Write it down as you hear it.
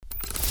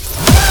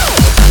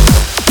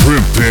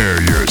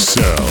Prepare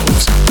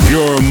yourselves.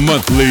 Your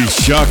monthly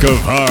shock of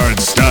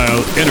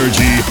hardstyle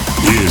energy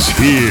is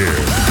here.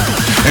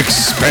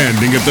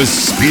 Expanding at the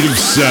speed of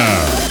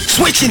sound.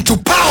 Switching to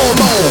power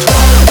mode.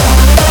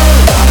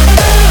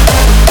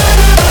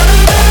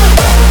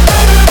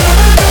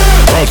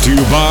 Brought to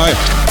you by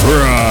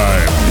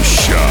Prime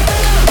Shock.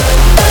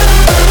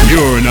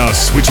 You're now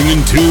switching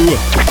into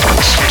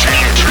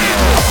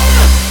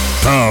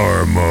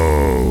Power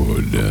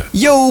Mode.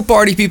 Yo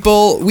party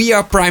people, we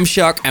are Prime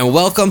Shock and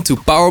welcome to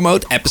Power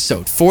Mode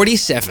episode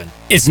 47.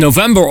 It's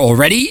November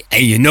already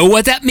and you know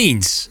what that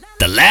means.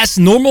 The last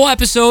normal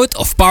episode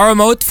of Power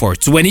Mode for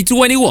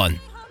 2021.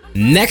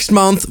 Next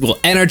month we'll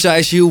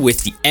energize you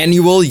with the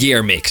annual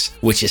year mix,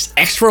 which is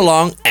extra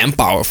long and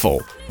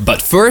powerful.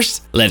 But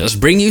first, let us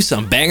bring you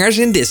some bangers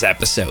in this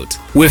episode.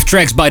 With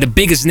tracks by the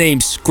biggest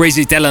names,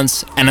 crazy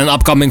talents and an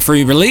upcoming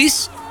free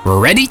release, we're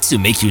ready to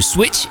make you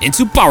switch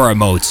into Power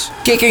Mode.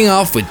 Kicking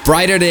off with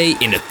Brighter Day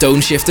in the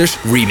Tone Shifters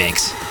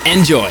remix.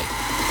 Enjoy!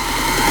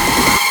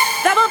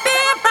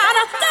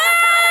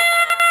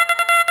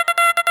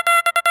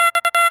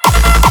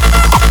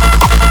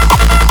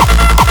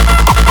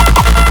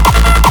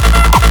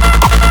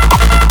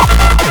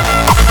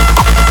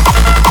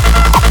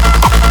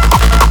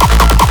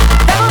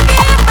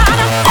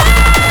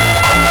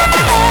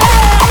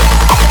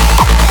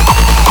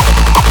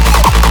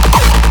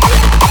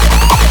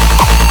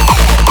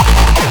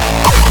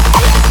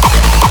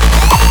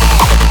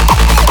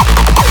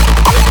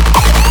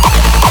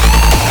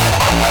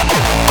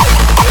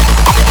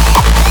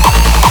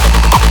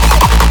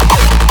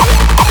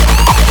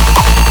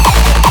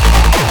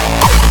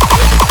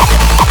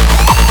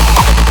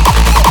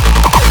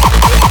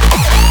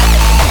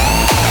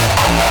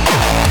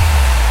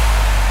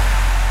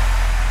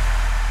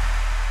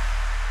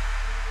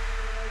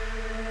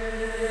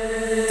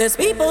 There's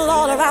people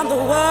all around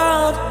the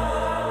world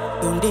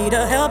who need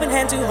a helping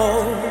hand to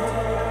hold.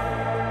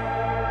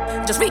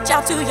 Just reach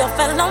out to your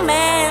fellow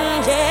man,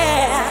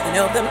 yeah, and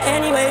help them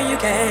any way you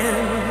can.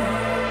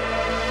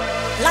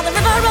 Like the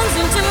river runs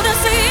into the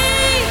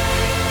sea,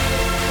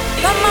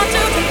 come on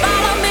children,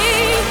 follow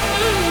me.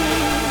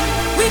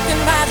 We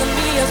can rise and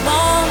be as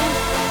one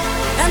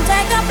and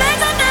take a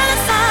place under the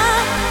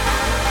sun.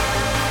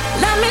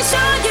 Let me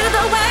show you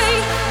the way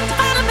to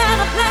find a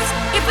better place.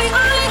 If we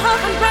only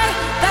hope and pray,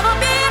 there will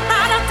be a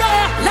brighter day.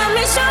 Let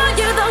me show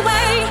you the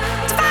way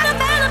to find a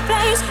better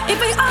place.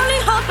 If we only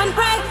hope and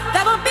pray,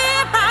 there will be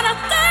a brighter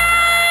day.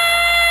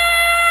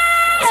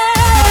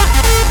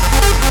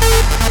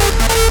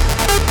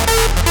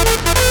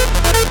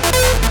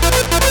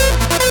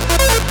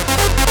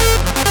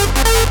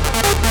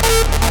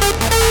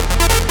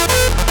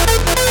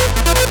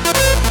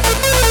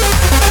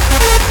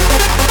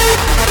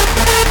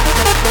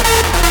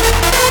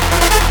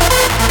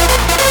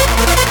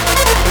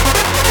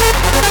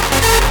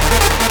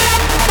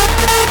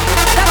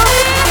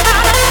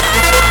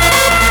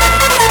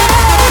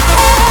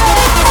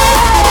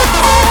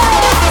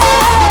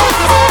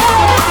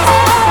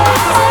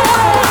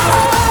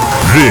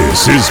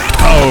 This is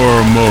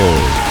Power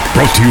Mode,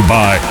 brought to you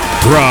by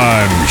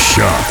Prime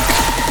Shock.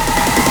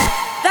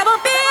 There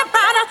will be a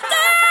brighter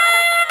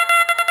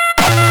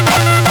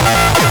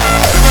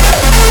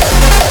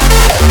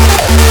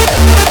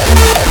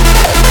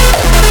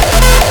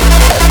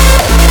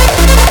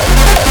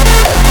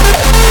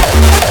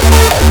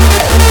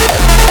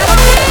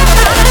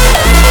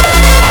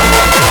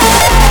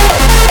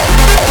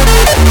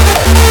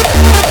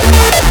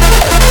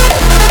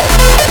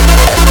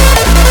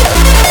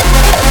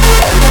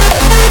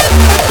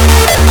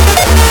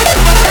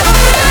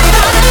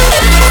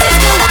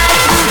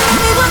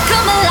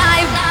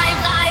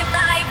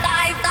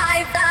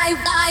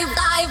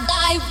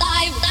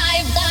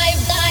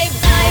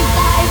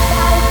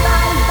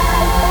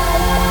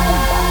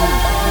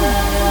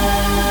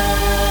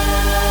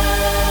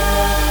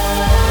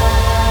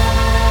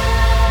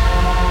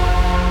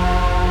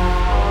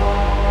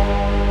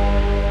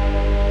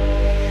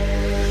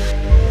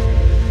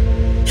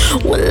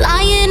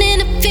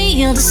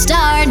of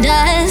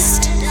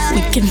stardust.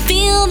 We can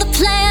feel the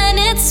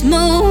planets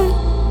move,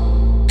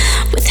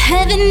 with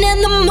heaven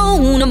and the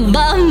moon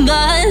above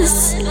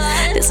us.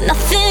 There's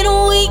nothing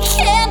we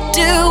can't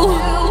do.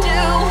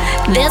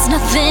 There's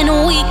nothing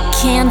we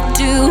can't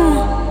do.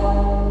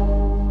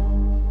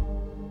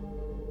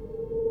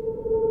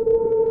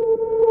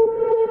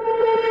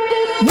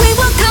 We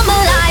will come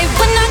alive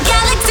when our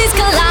galaxies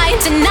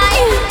collide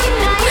tonight.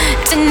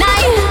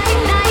 Tonight.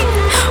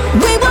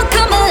 We will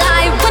come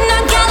alive when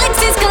our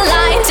galaxies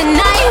collide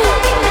tonight.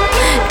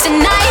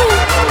 Tonight.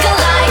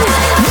 Collide.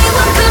 We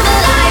will come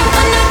alive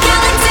when our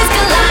galaxies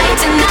collide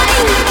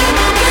tonight.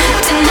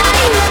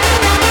 Tonight.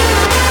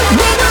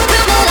 We will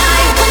come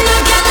alive when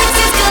our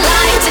galaxies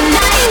collide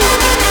tonight.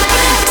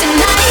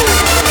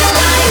 Tonight.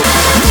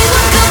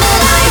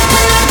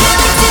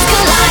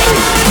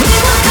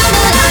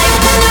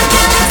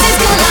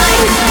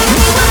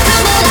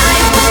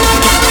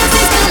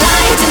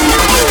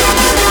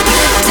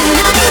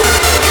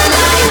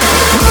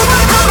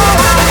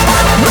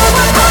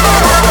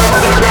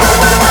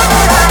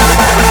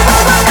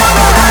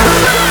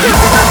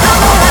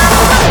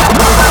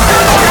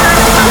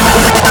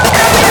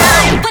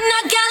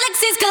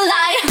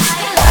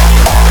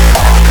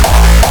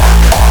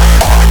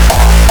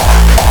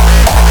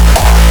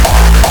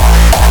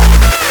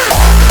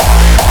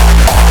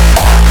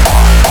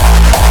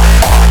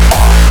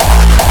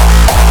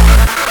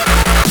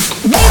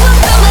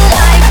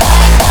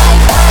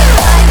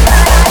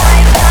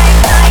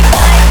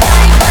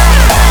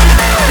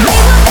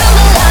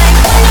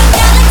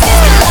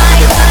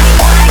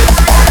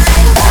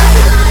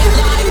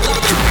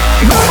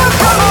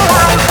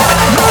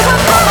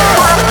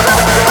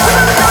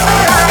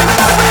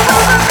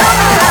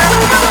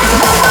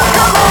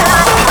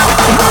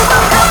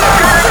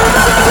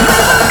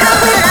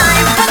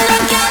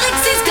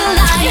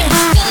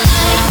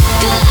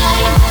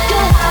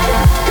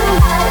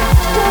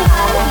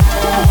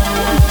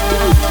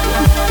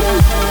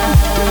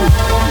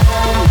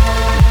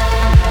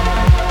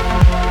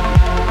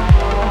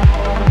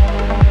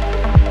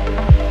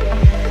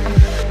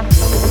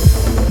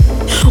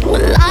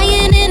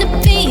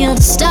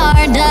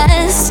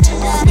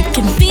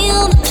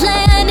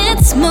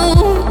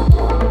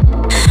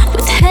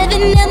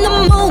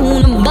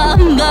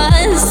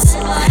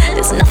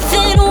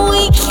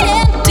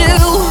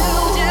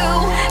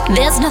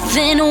 There's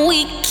nothing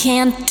we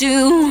can't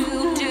do.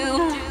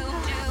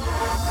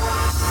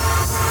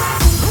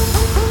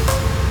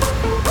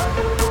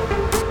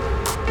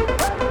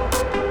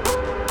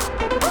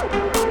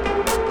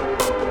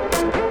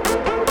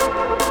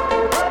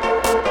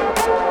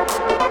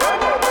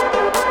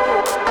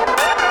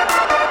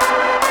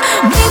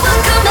 We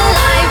will come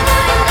alive.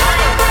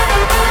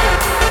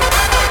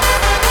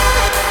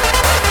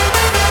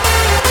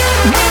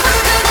 We will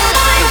come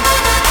alive.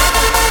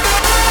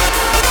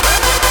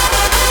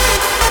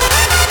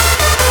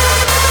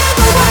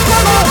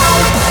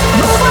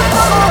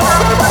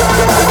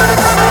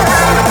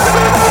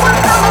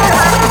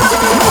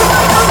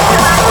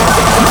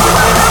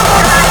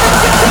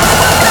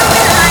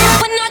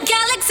 When our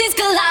galaxies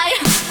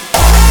collide.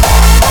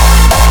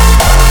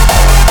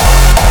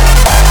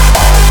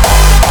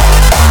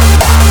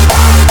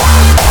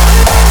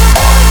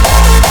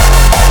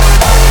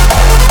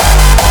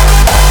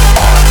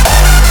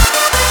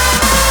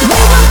 We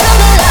will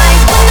come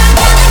alive when our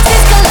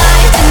galaxies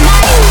collide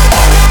tonight.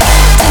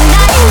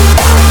 Tonight.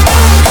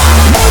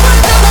 We will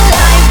come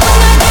alive when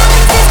our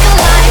galaxies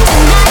collide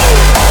tonight.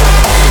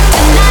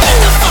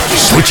 Tonight.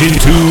 Switching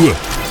to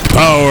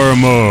power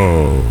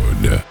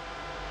mode.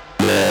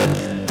 Let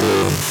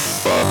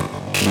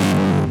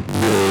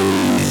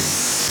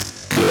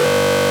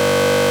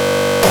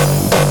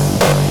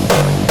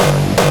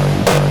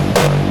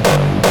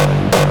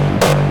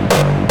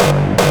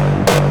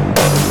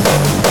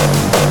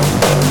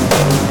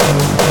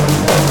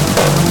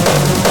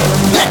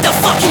the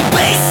fucking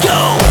bass go.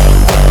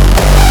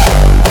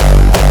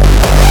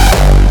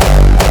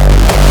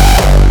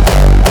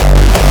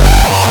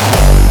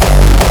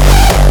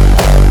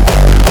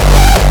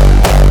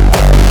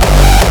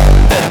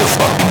 Let the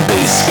fucking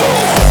bass go.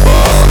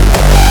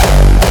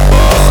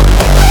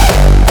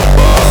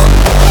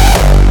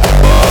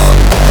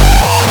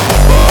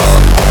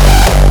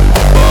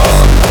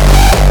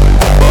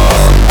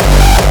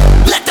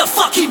 Let the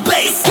fucking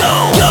bass go.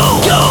 Go,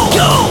 go,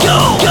 go, go,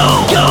 go,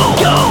 go,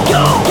 go,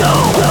 go, go,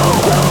 go,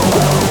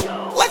 go,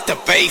 go. Let the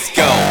bass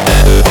go.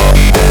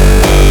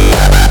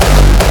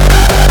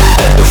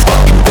 Let the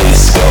fucking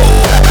bass go.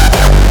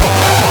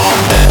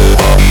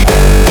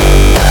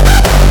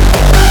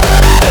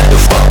 Let the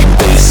fucking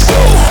bass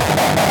go.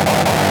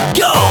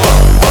 Go.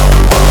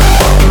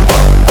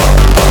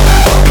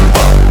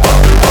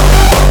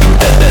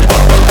 Let the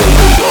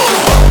bass go.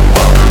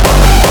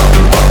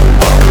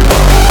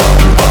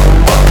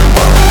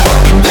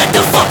 Let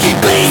the fucking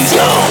bass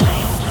go.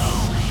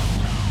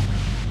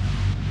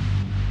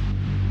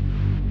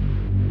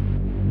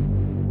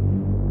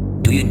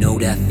 Do you know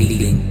that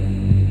feeling?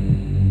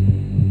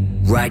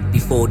 Right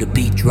before the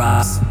beat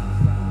drops,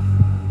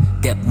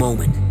 that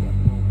moment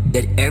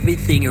that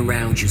everything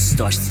around you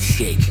starts to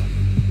shake,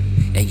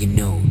 and you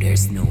know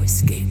there's no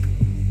escape.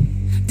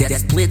 That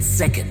split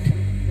second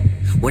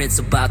when it's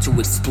about to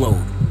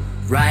explode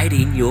right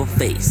in your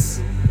face.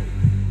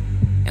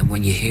 And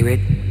when you hear it,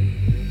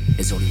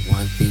 there's only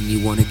one thing you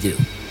want to do.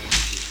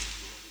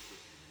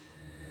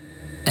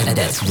 And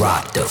that's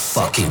rock the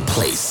fucking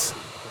place.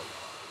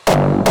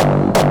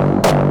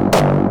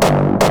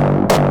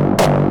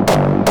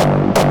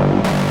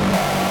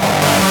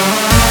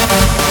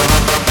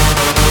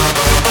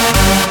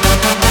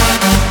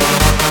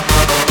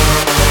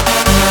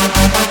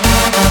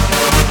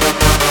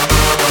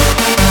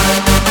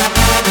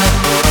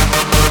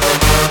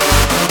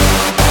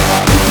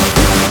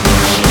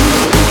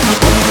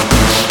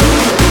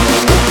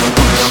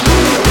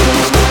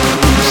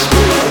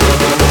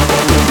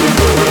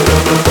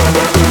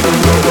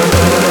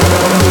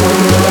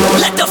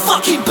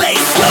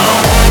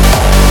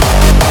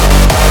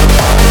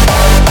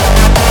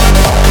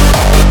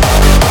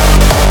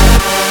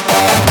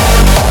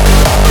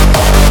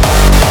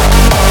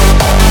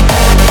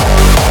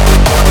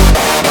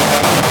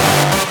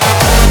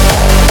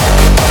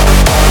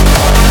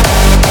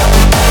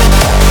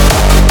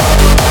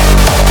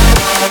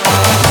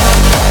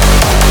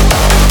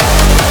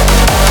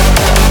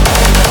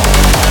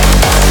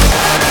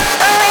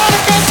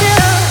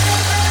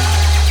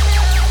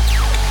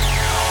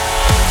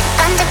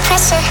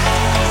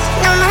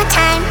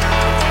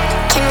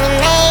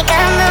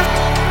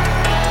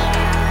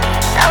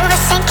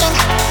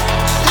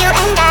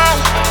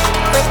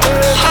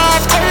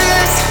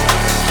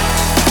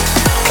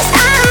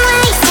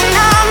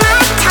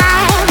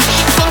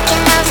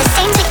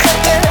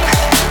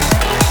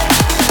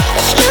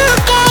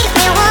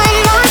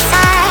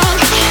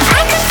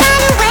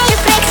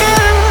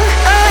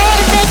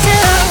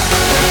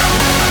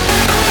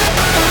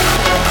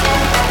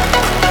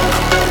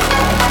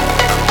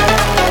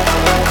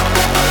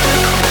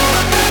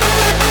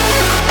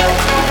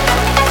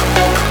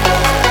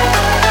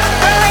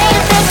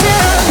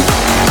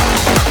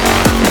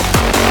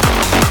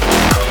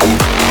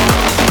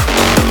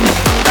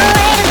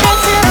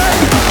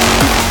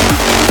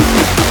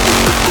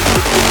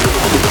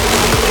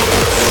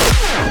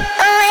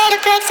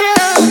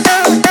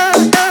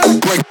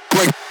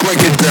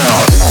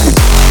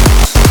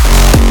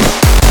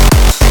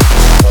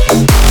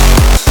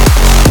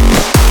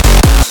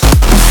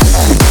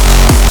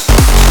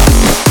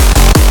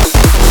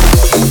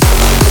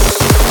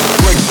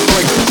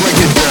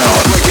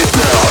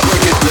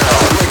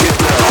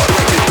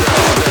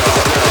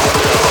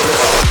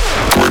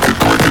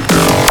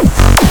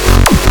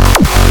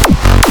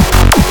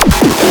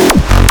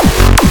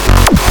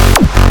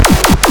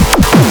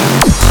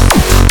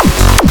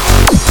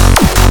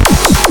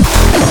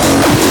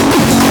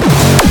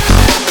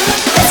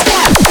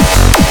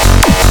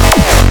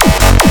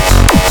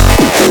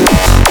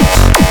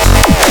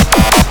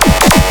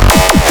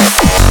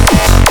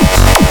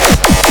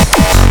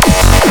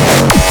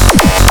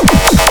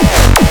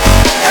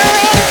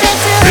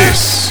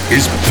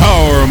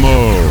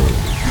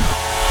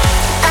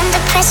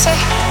 pressure,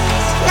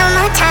 no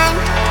more time.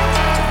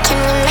 Can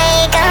we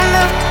make a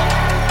move?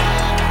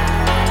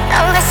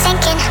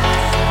 Overthinking,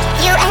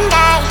 you and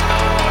I.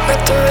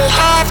 What do we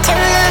have to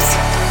lose?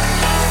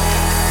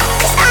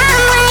 'Cause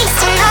I'm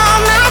wasting all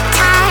my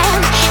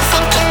time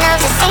thinking of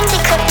the things we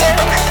could do.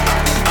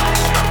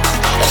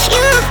 If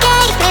you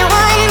gave me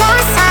one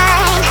more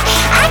sign,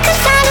 I could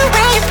find a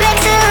way to break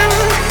through,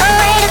 a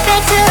way to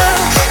break through.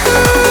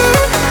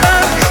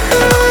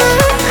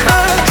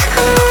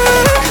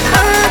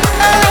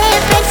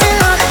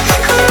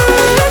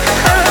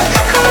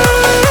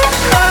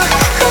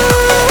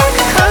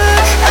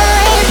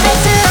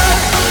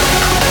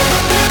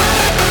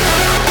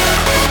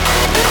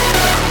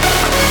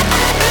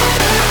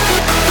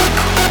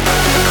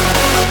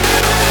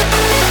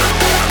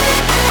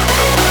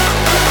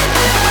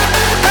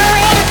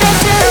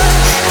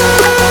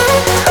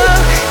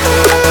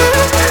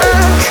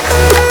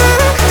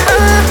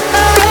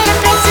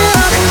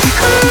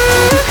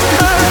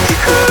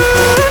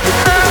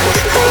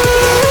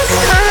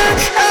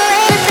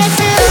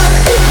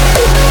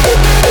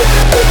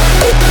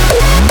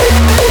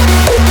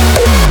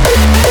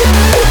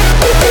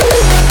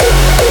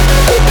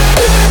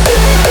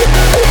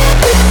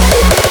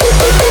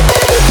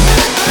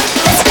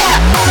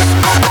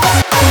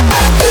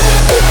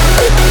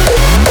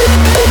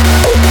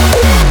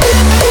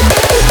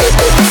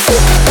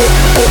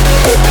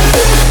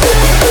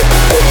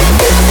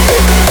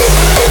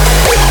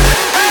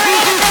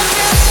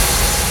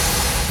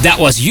 That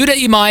was Yuda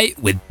Imai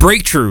with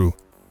Breakthrough.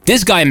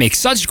 This guy makes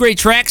such great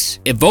tracks,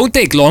 it won't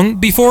take long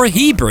before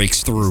he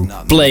breaks through.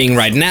 Playing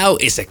right now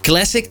is a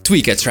classic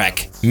Tweeka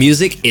track,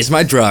 Music is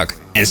My Drug.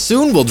 And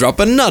soon we'll drop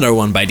another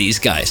one by these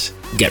guys.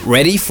 Get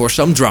ready for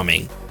some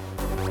drumming.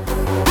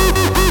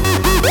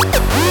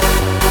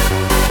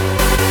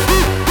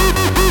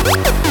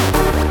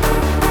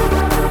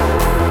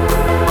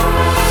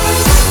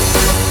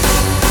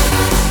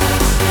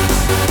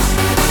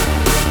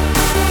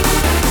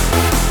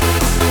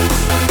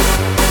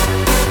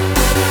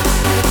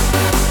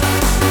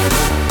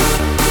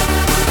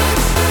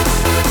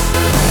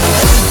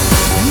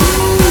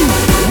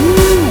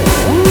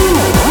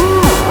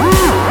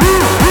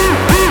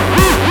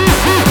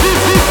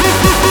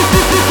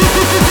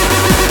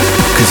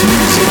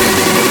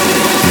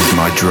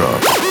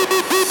 Drug.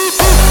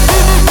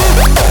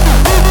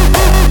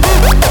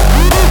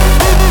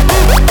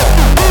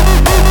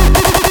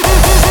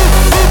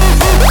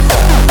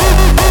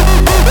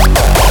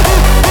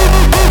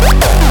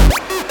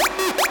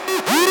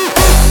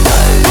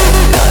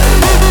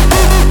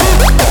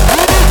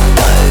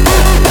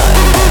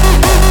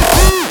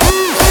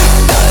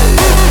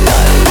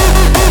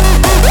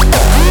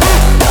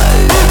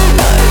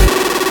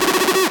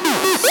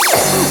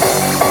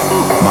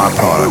 My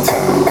product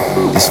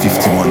is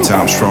 51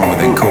 times stronger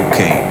than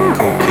cocaine.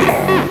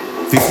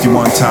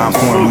 51 times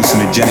more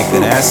hallucinogenic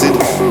than acid,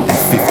 and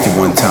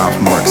 51 times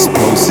more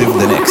explosive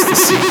than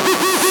ecstasy.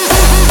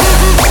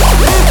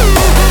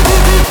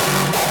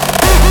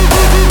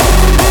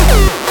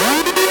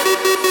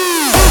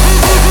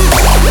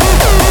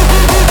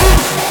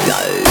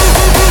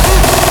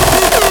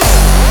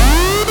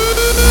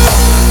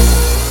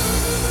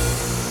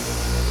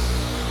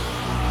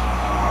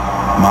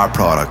 My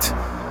product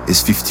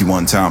is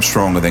 51 times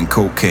stronger than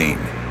cocaine,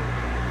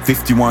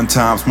 51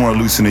 times more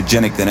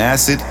hallucinogenic than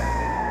acid,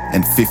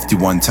 and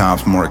 51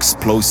 times more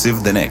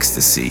explosive than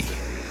ecstasy.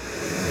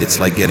 It's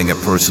like getting a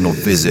personal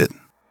visit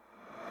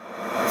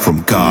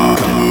from God.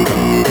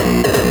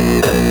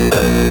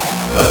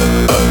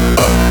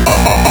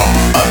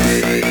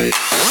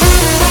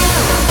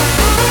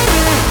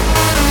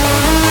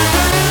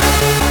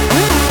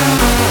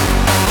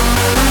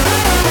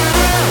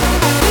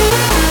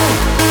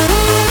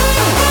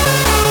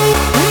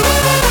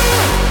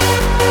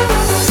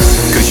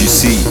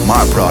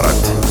 My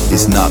product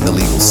is not an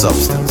illegal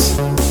substance.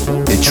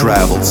 It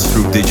travels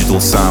through digital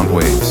sound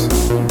waves,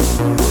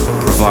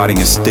 providing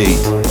a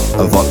state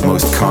of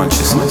utmost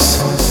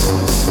consciousness.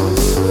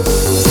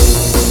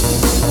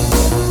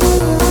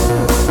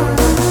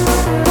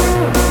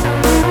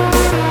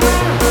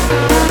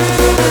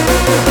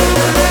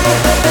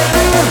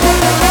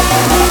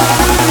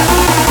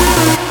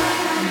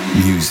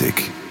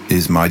 Music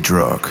is my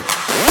drug.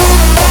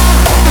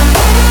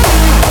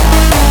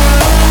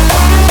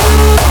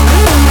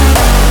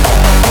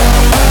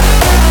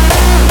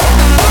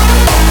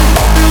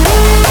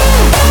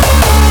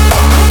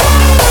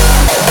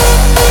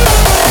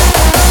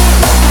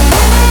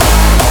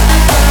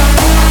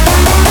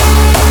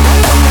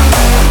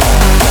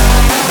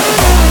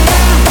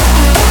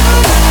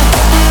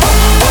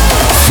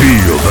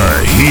 Feel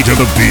the heat of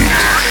the beat.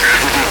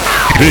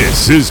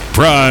 This is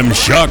Prime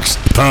Shock's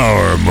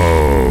Power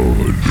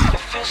Mode. It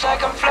feels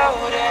like I'm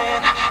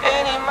floating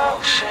in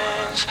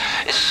emotions.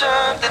 It's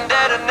something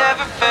that I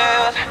never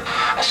felt.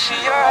 I see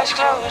your eyes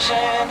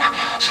closing,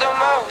 slow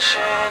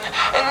motion,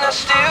 and I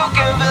still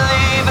can't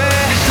believe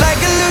it. It's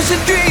like a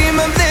lucid dream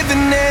I'm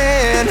living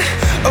in,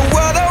 a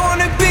world I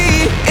wanna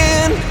be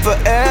in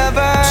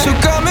forever. So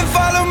come and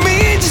follow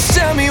me, just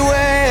tell me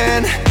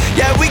when.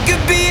 Yeah,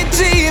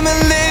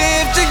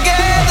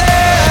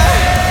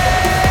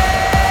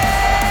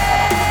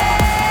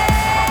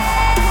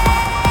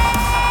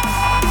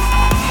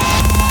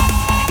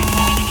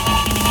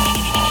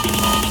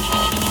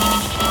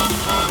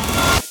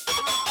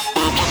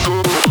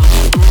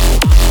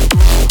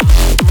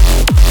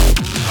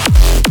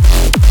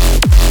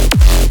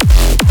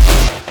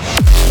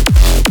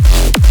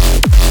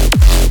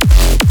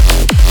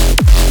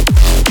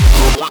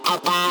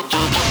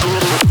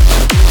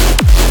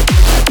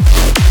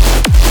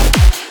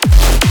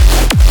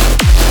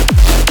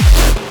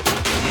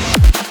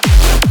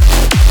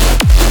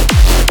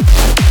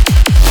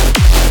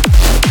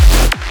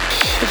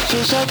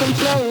 like I'm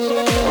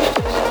floating.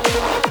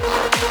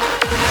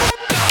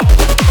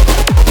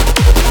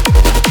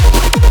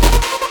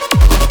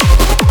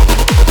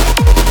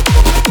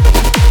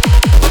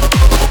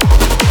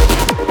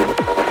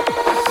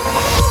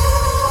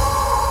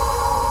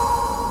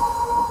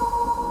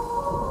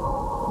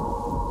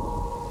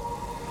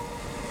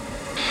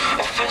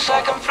 Feels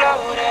like I'm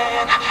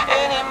floating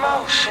in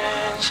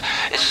emotions.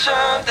 It's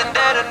something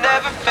that I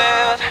never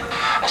felt.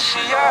 I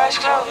see your eyes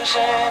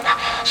closing,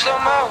 slow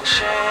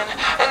motion,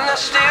 and I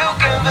still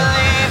can't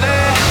believe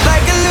it.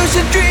 Like a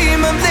lucid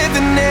dream I'm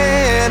living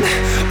in,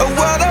 a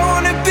world I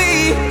wanna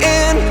be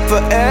in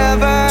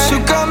forever. So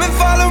come and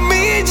follow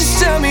me, just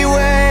tell me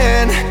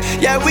when.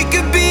 Yeah, we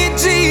could be a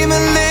team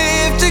and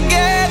live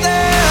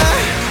together.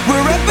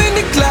 We're up in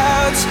the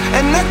clouds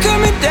and not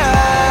coming down.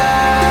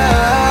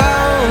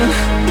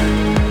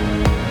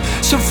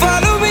 So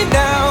follow me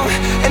now,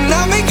 and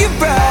I'll make you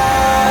proud.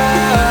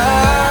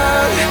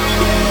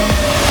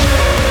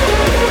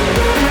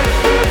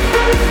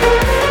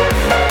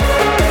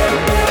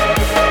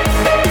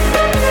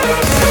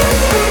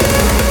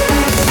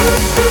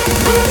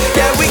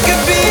 Yeah, we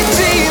could be a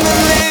team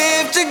and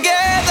live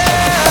together.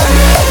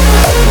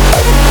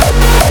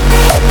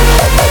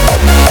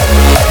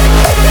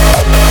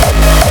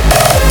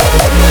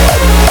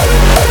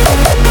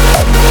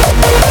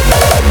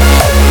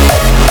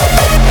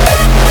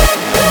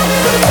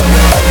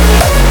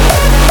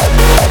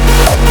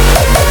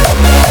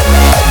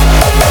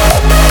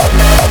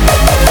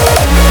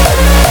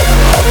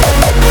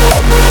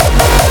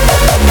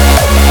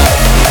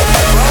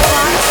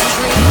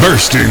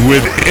 Bursting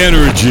with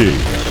energy.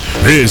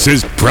 This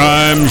is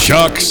Prime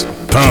Shock's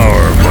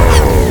Power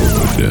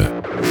Mode.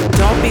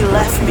 Don't be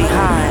left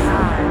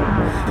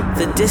behind.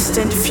 The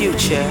distant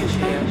future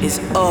is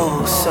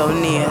oh so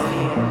near.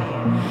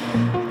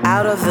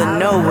 Out of the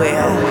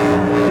nowhere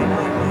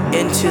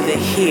into the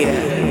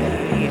here.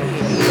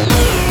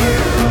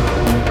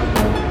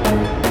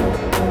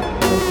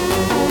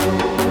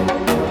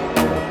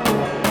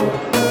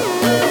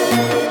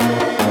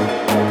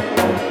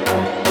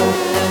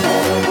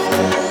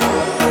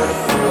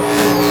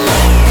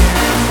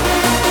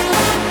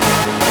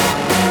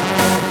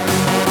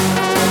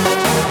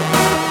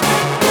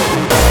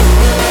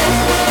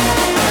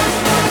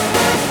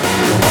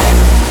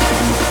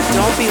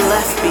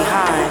 Left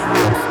behind.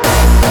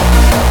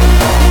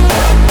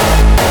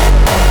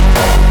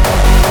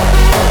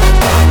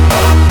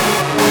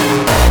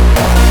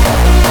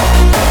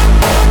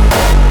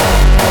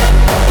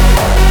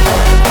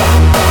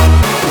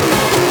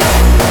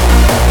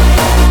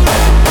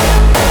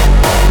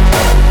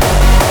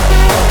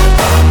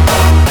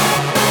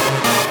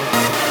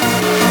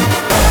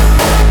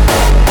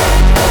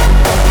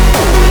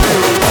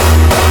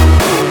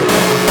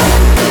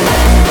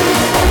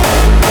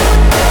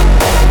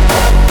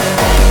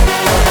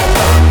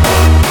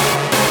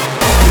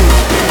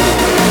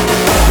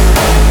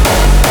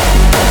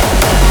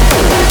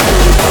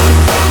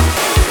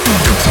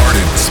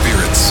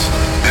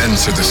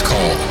 Answer this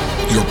call.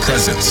 Your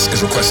presence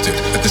is requested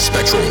at the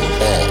Spectral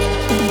Ball.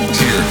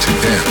 Here to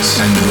dance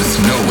and with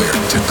nowhere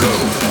to go.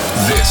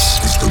 This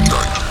is the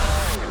night.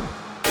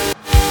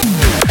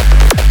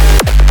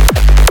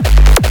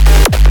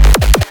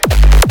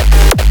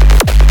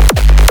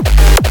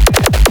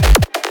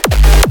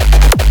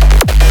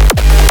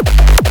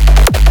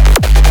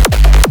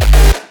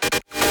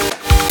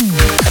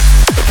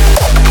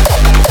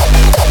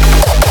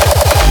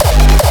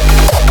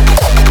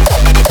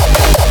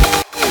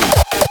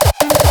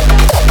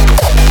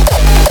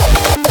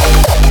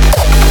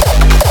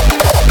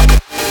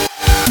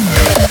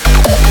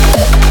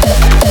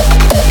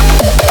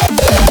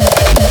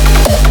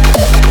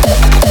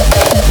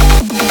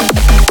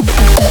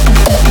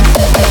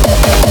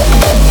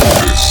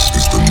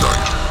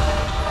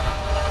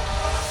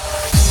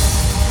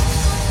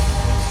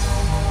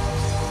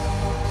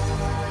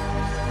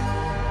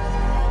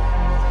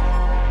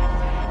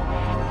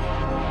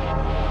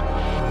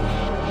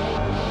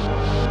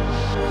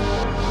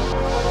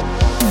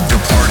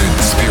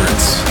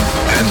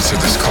 Answer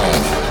this call.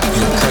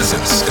 Your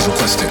presence is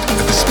requested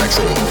at the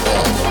Spectral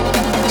Ball.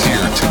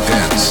 Here to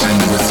dance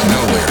and with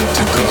nowhere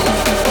to go.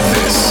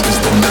 This is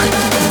the night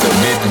of the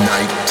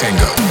Midnight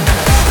Tango.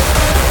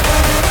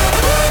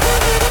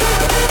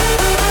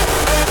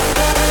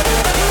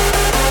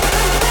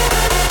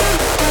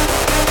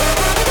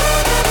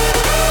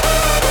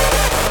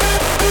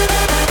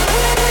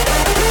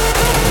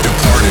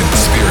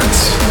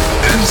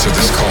 Answer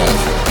this call.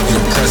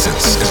 Your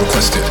presence is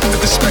requested at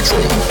the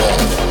Spectral Ball.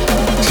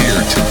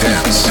 Here to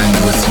dance and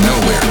with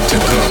nowhere to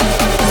go.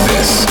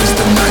 This is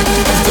the night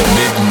of the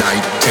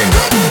Midnight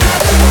Tango.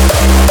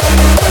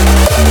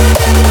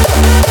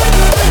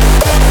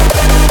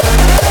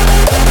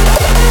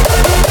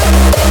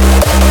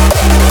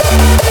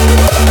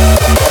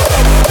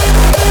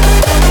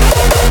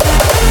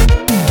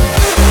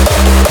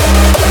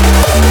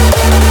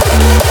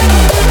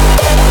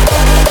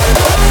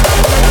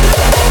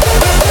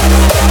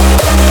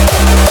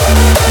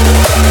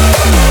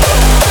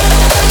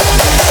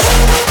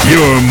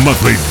 Your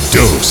monthly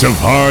dose of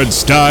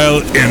hardstyle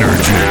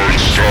energy.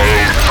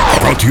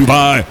 Brought to you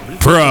by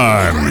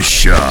Prime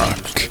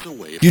Shock.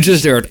 You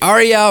just heard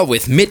Aria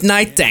with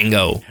Midnight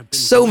Tango.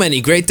 So many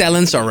great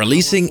talents are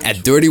releasing at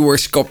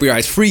Dirtyworks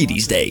copyright free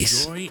these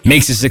days.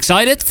 Makes us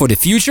excited for the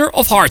future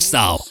of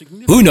hardstyle.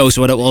 Who knows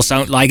what it will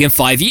sound like in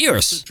 5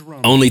 years?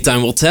 Only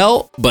time will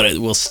tell, but it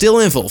will still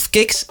involve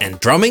kicks and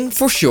drumming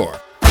for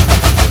sure.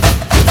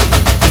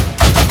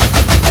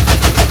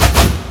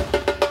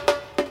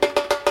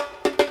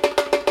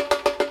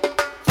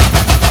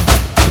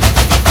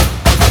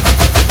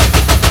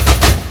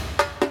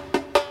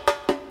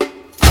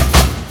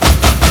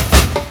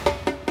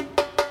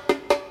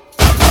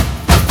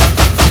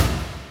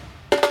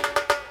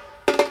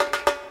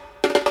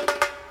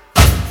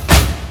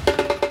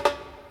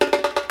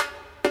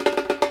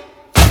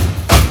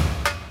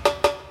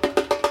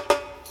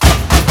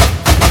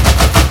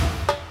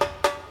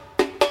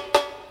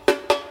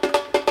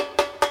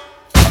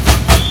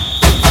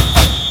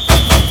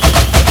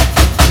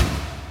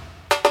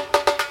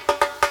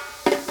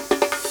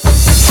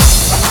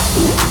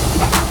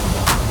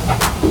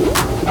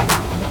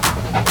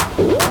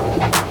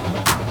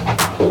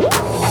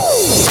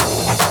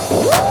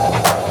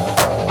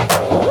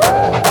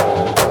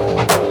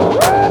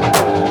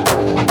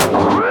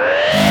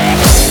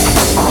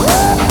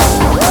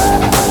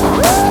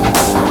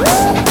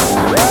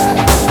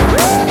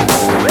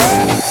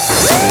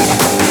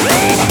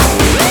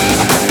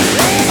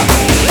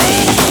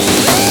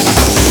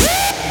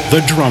 The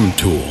Drum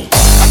Tool.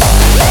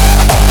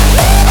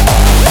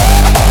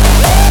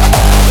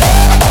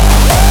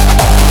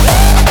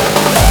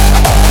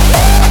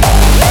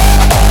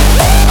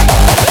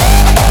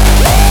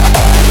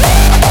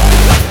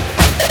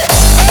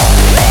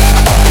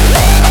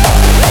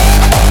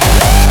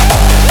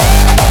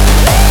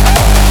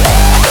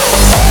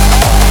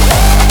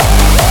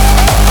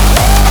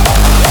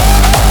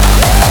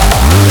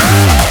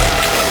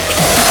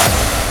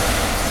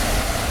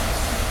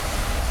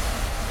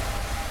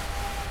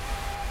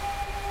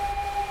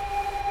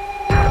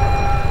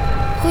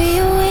 We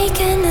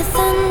awaken the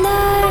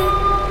thunder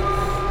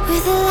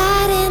with a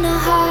light in our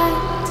heart.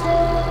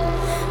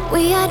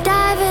 We are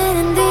diving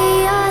in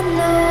the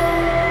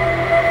unknown.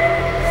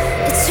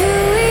 It's who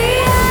we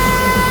are,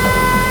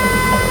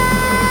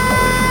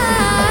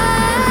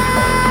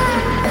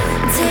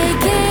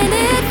 taking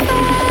it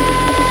far.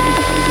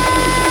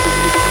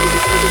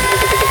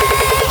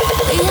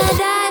 We are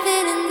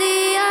diving in the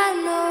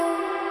unknown.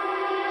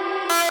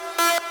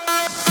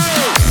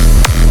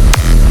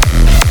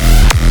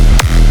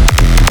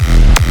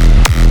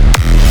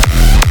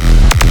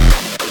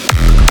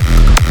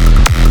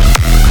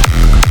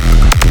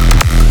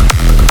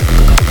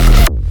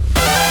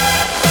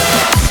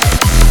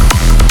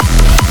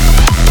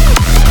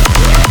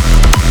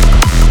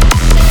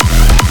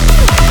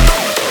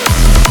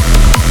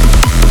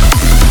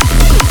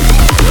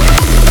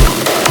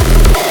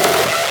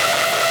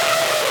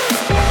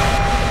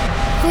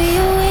 We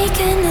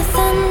awaken the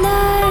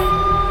thunder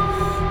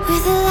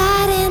with a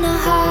light in our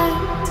heart.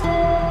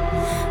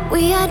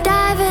 We are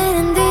diving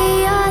in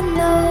the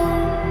unknown.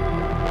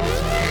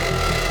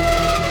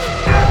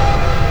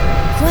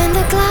 When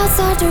the clouds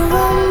start to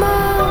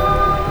rumble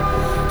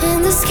and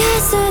the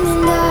sky's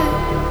turning dark,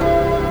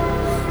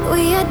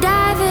 we are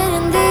diving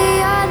in the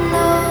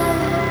unknown.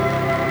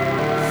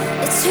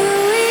 It's who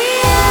we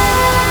are,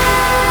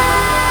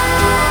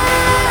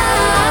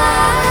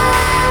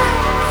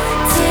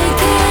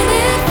 taking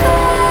it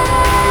far.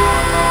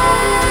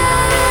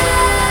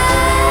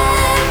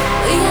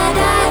 We are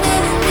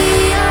diving in the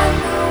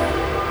unknown.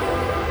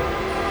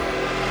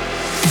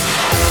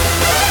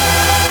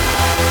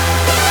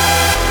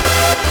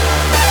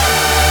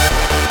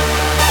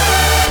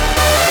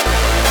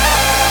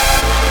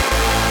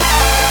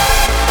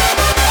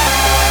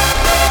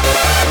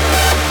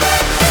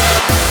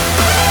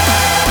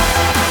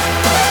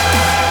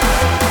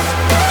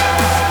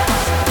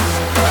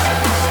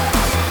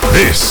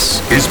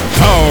 This is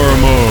Power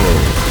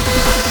Mode.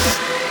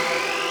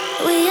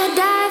 We are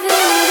diving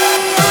in the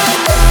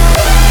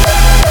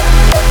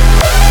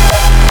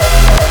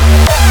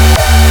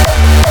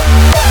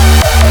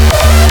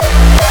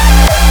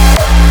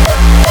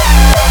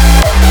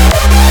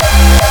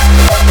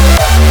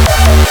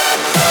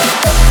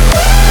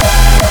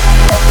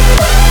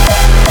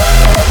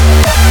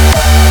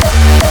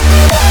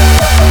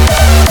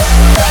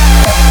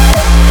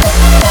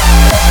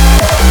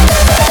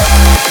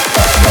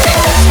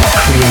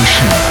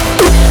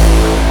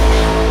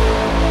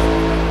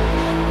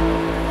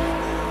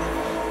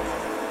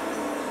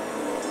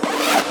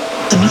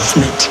The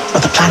movement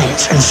of the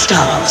planets and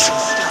stars,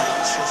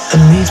 the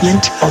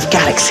movement of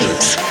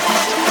galaxies,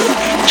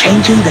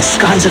 changing the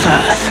skies of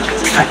Earth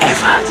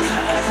forever.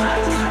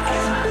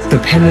 The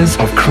pillars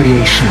of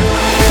creation.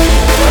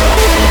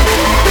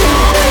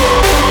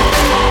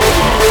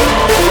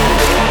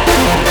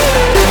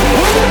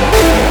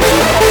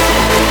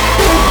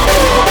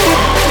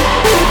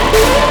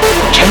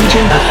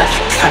 Changing Earth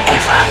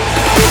forever.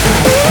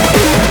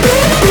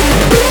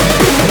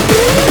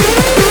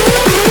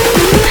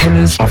 The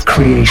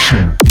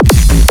creation.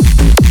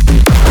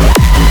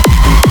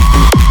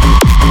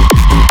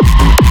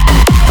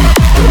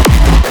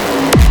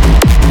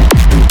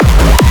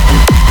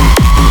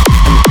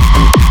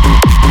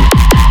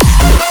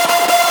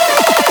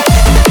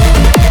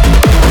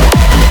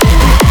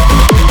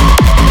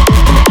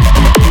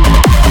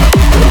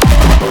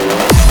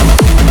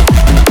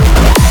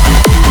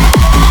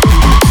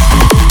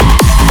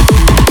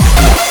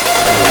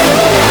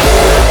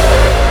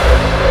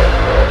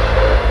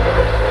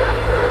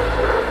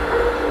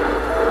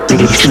 The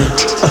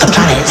movement of the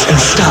planets and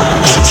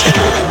stars,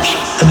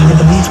 the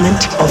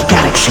movement of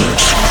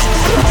galaxies,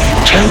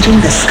 changing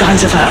the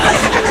skies of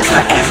Earth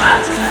forever.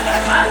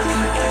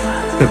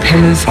 The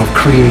pillars of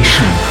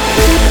creation.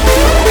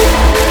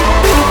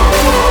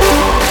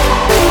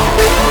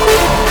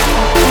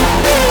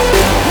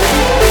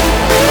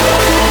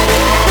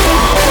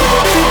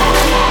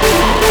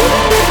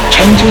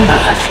 Changing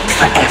Earth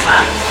forever.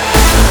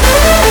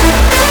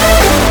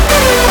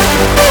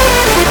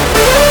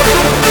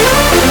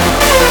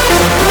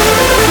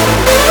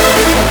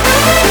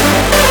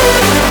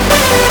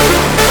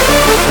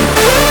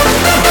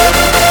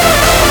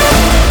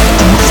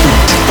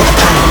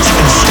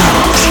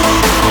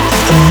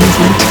 The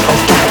movement of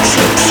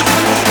galaxies,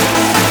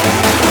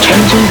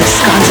 changing the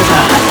skies of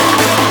Earth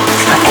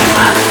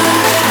forever.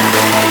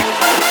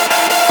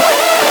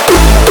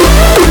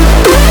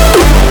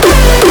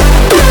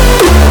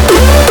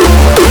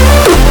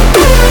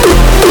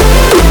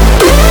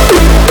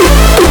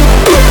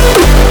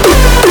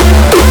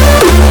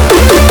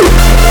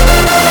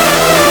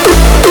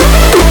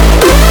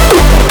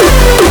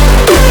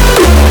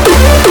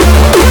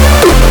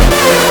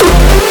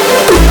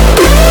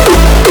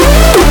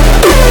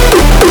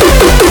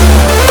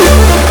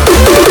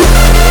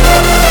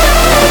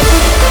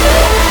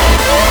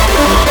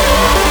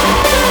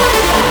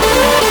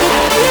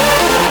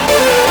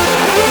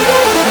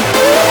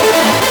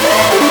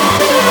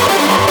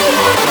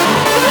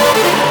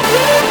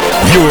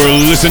 You're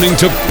listening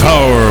to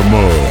Power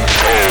Mode.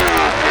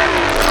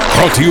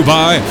 Brought to you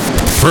by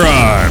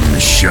Prime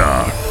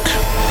Shock.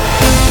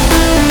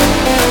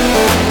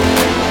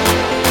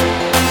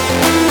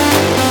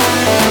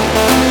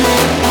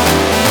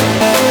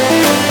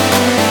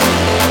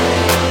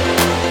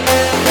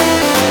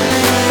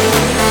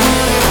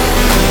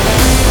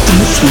 The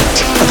movement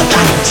of the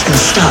planets and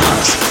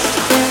stars,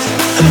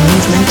 the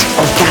movement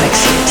of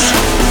galaxies,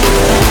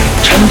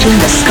 changing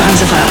the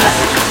skies of Earth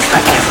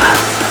forever.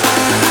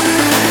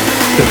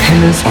 The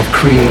pillars of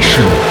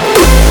creation.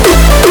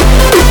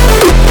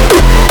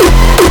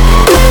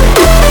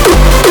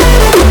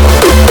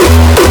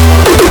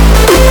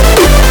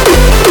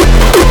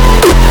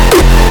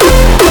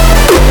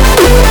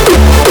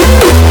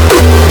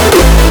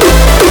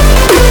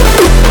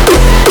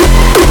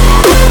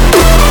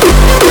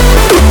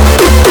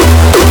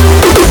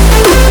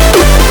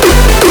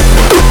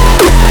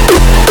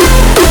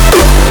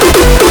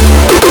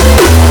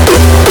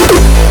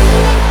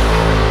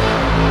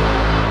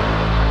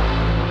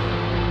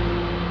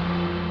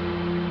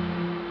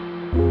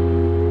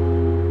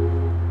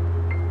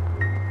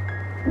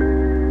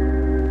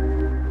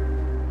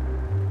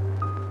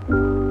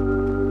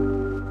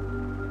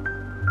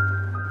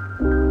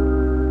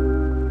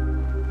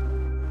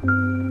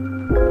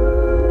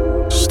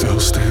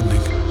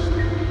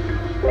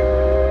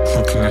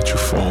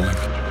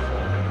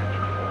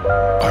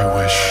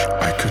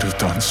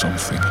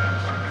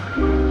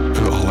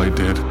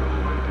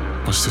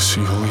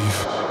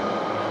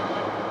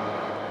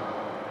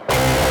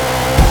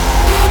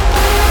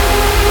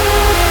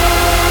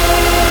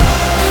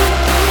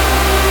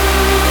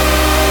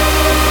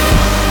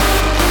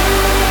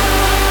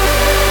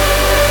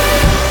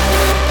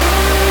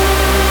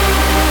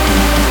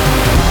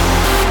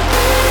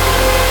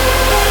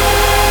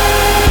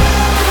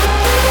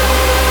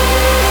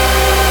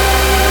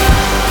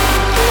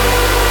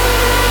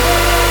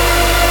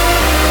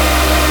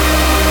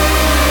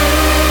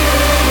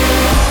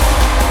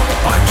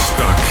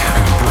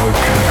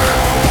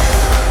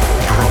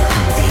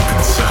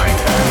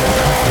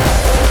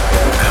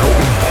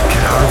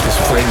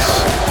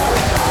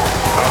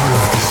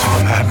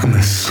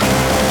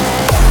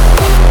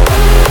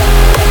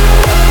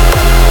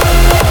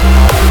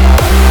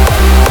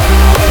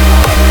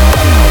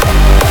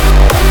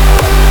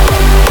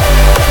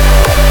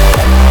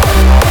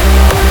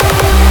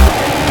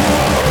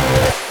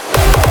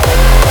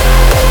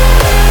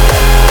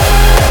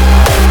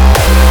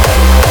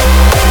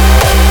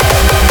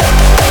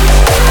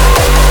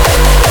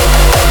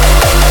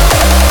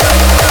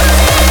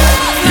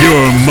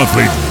 Your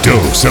monthly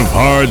dose of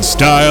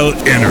hardstyle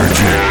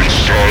energy.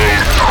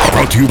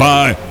 Brought to you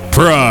by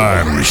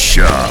Prime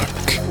Shock.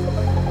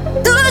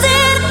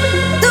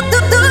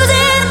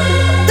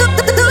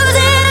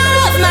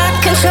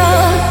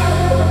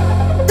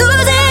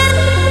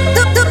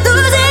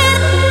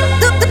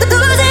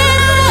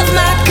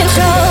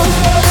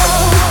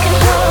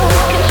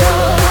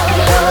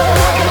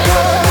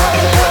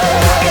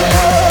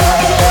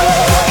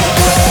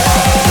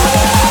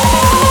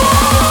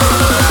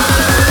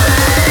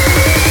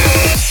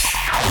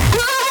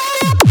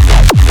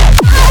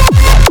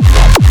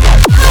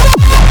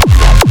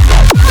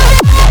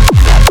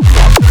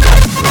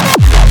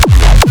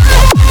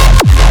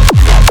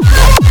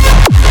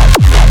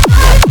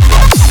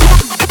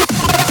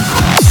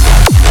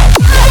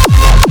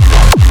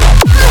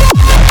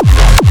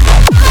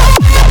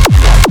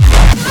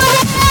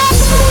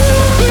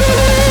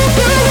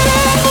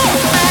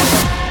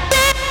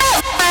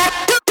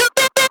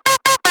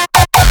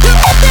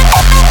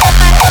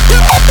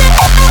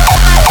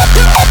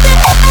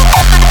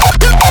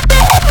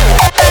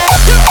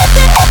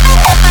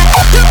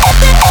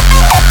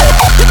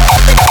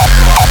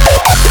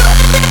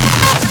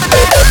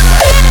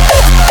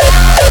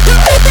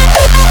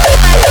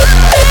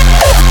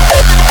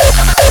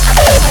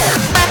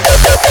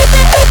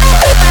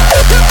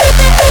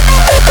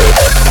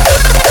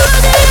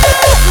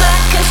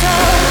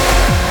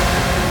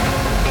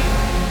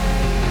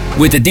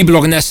 With the Die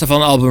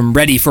Blocknestevan album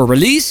ready for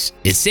release,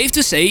 it's safe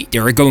to say they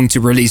are going to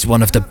release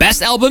one of the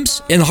best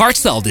albums in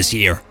hardstyle this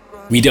year.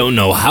 We don't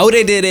know how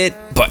they did it,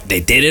 but they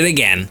did it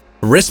again.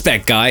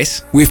 Respect,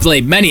 guys. We've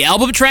played many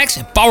album tracks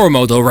in power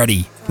mode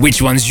already.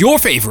 Which one's your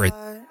favorite?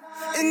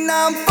 And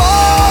I'm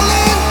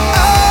falling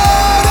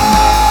out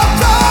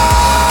of touch.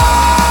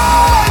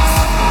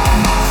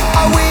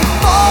 Are we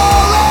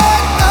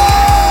falling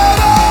out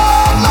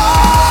of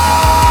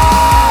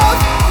love?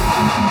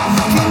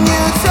 Can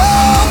you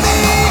tell me,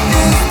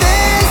 is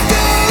this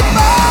too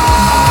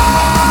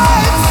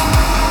much?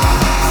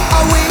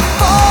 Are we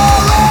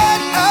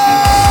falling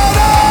out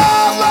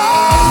of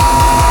love?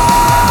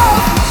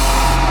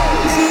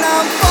 And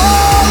I'm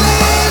falling.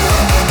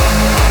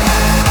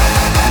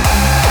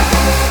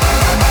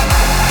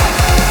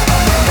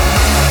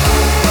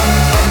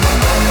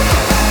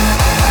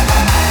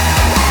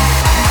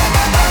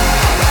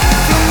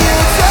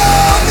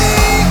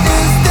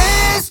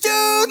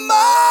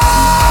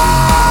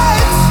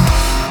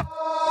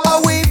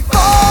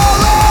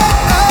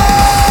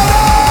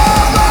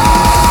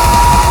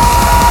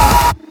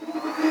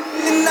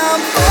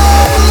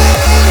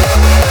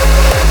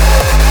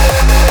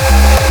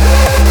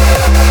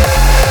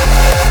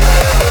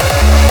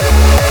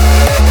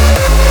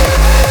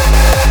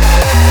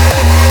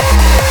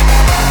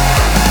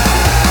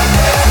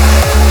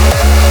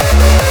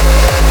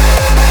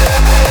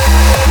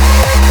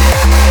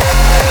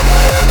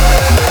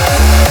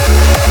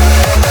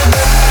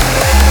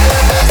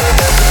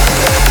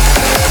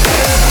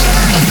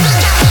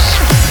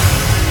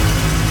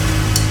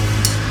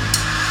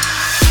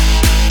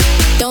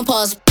 Don't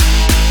pause.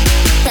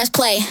 Press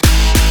play.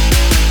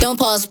 Don't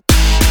pause.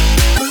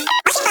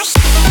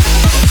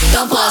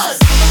 Don't pause.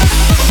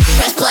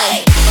 Press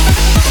play.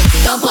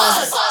 Don't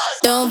pause.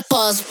 Don't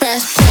pause.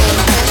 Press play.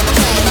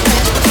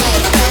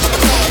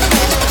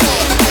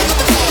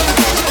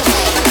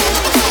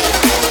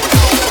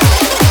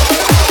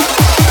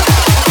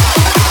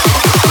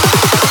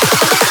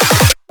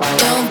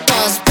 Don't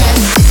pause.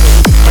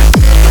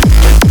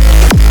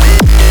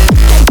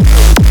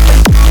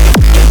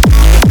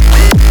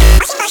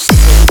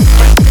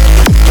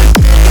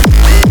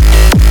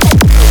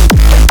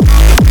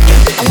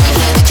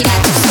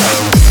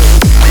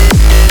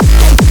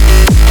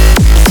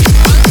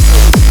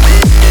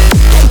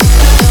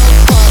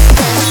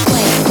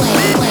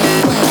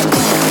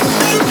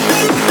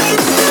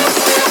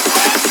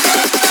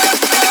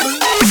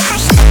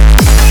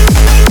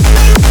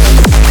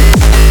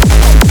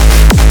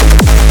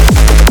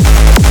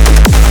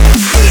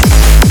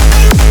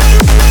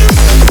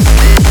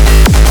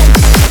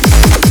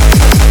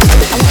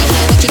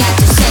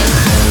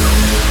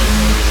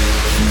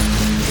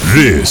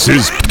 This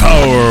is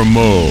Power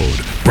Mode,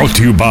 brought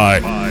to you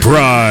by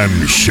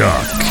Prime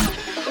Shock.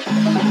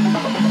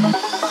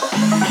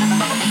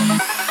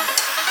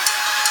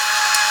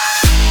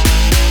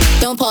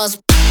 Don't pause.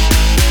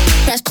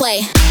 Press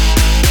play.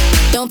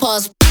 Don't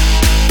pause.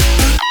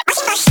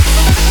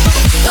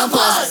 Don't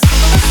pause.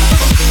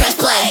 Press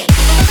play.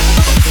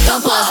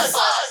 Don't pause.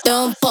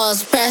 Don't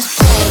pause. Press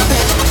play.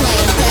 Press play.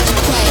 Press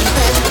play.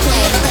 Press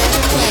play. Press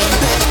play.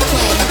 Press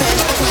play.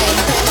 Press play.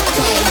 Press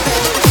play.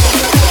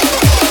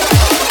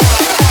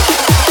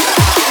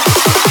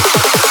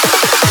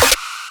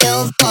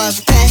 Don't pause.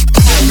 Press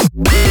play.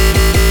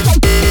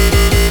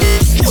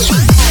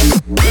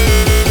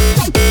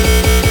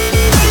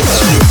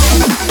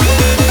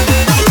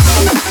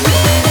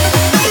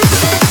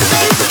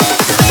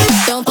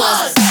 Don't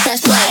pause.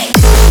 Press play.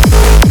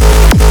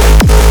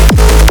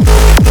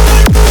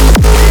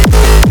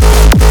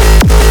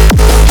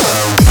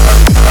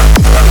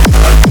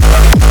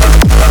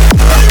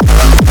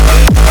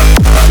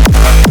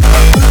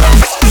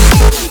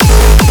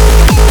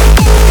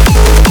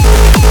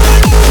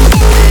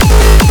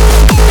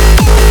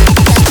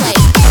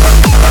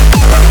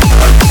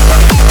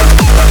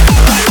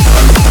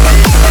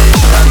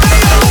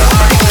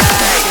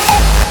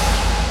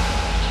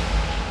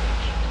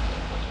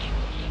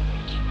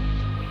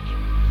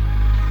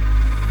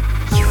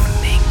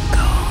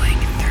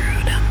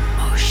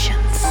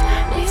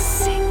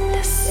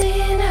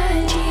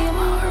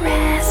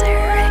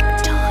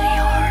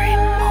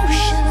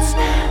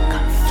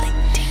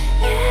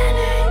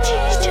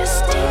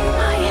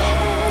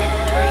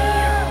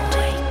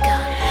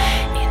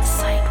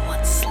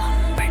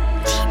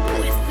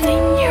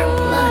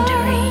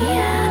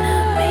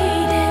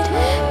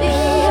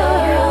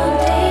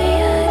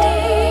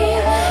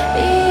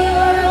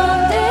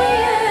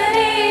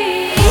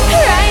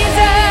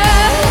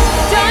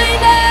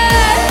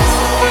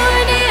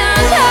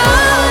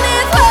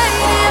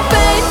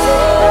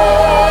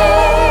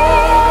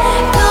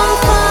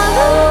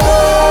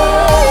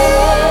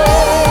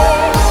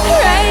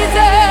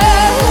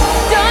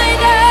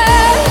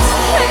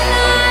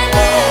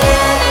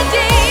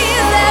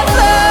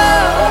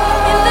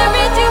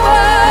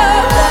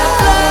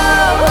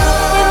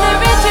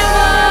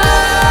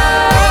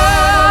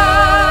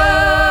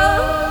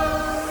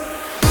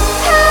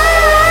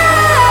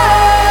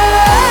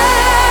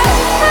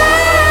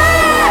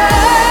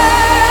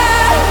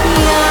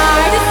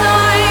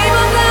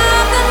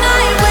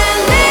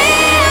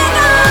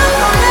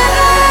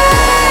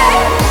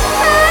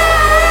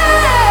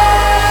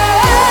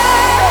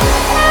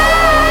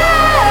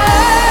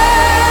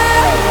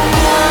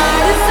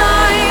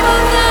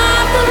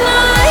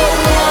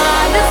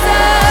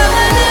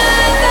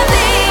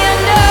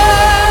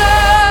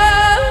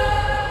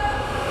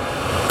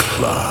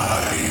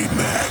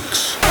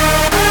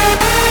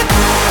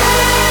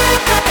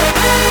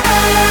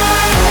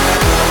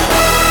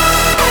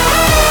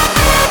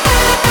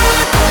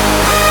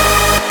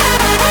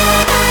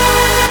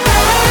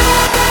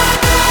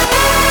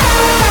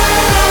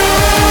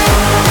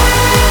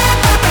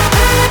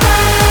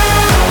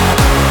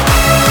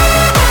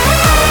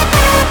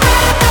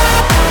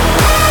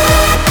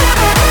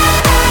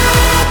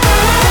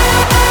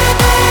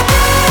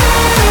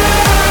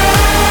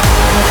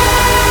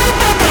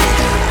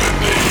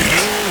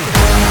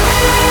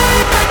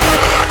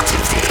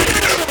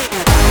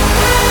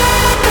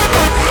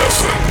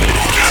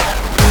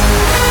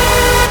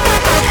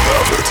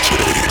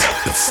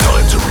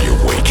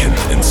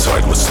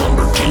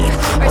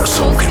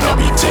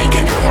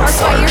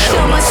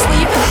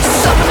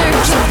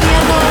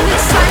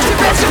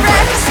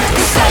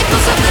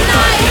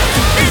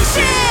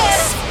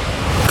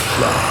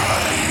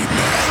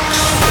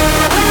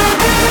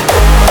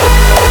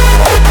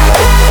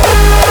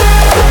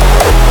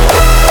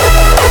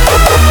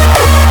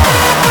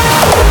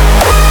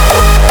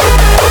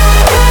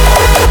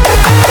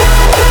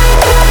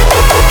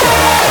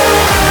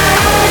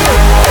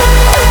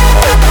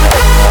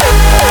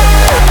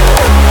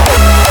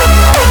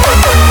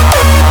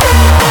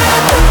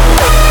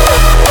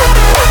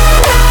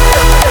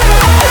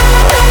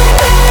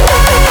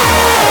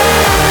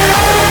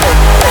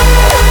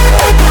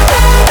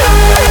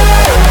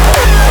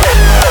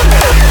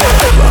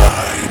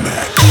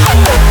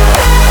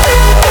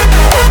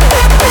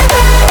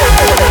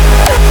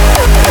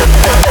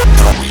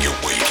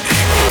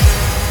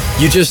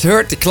 You just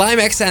heard the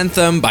climax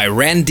anthem by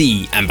Ran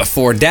D, and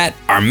before that,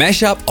 our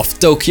mashup of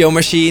Tokyo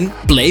Machine,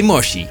 Play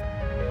Moshi.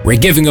 We're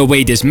giving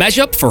away this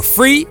mashup for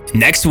free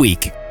next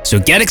week, so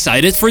get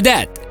excited for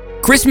that.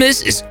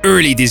 Christmas is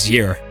early this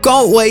year.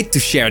 Can't wait to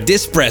share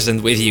this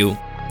present with you.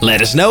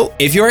 Let us know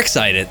if you're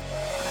excited.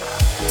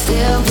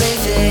 Still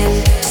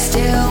breathing,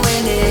 still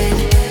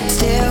winning,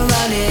 still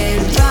running,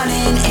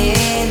 running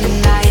in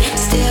the night,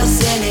 still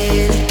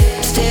sinning,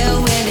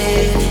 still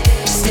winning,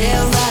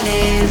 still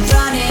running,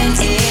 running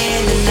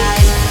in the night.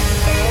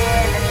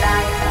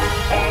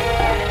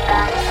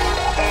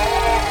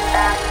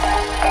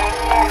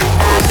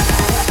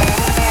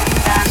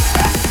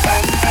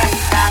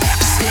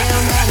 Still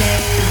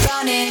running,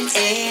 running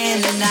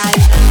in the night.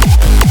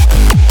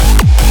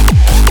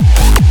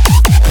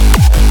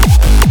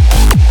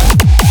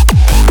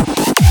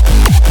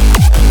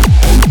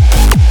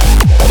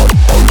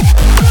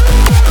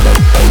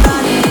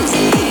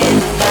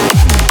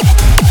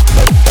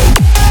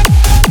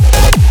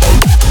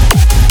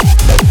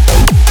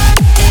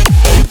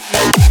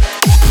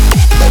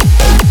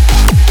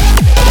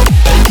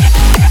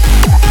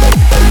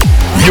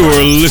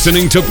 You're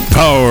listening to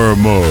Power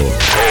Mode.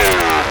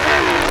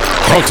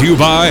 Brought to you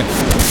by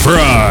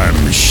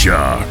Prime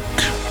Shock.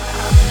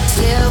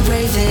 Still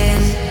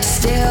breathing,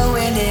 still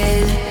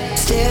winning,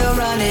 still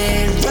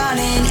running,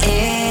 running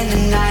in the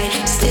night,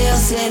 still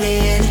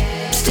sinning,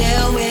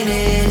 still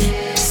winning,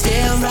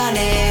 still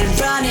running,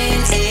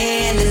 running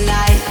in the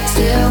night,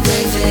 still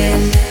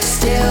breathing,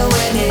 still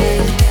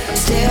winning,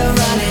 still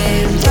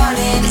running,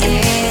 running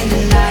in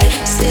the night,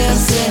 still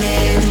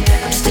sinning,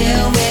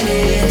 still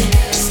winning,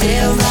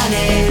 still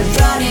running,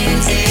 running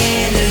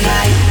in the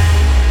night.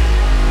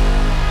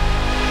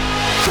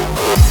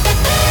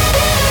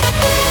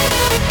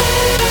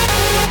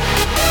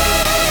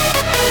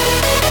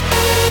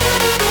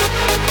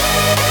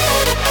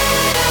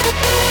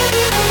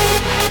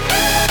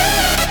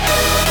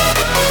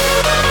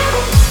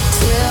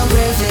 Still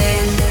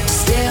breathing,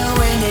 still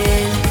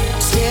winning,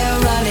 still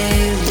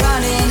running,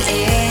 running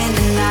in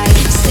the night,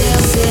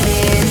 still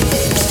sitting,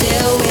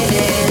 still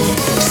winning,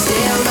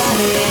 still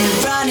running,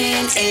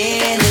 running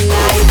in the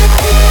night.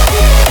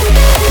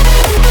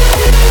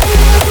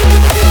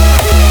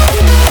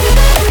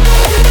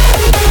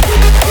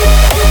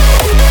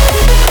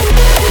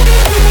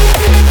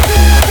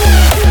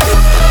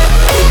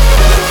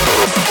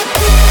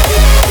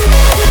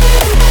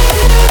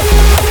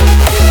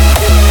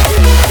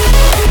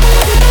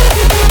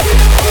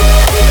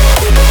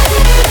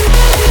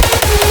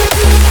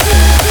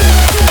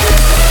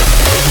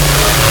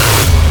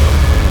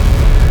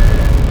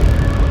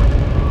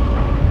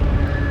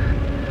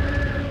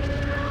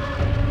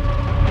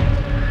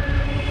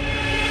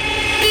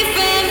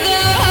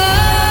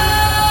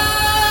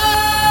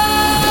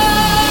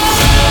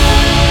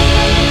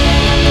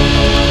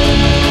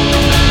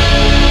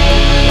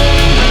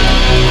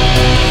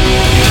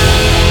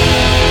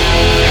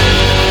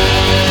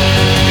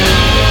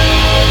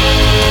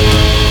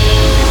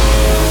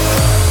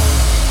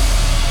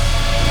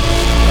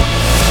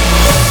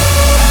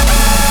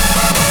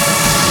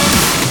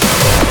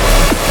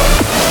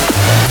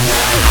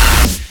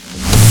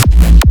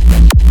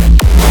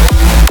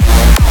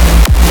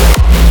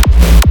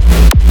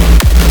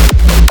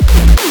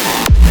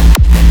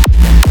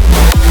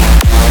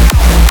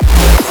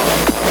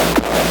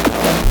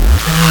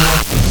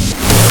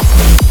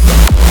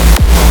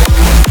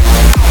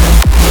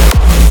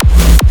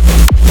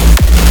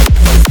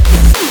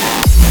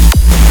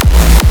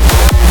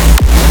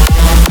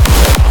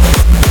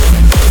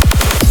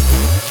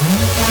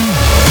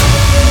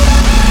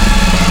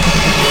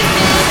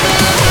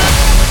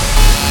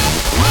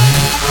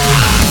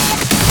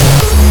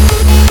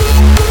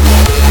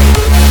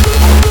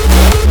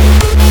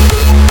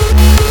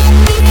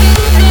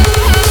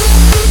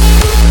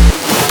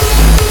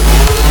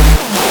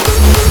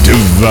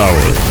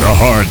 Devour the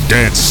hard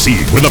dance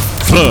scene with a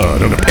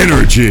flood of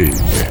energy.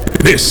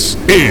 This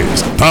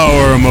is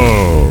Power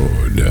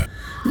Mode.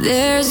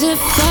 There's a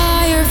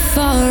fire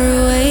far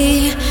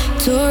away,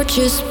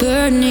 torches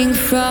burning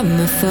from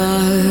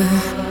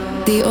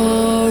afar. The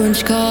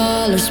orange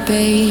colors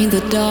paint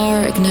the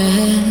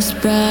darkness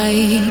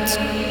bright.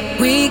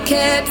 We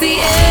kept the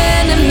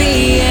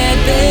enemy at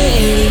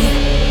bay,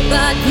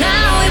 but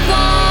now it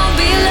won't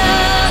be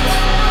long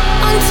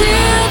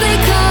until they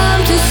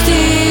come to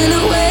steal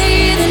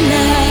away the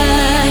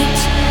night.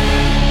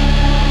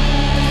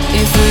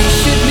 If we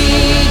should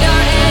meet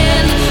our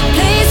end,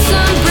 place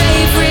some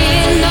bravery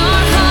in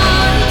our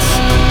hearts.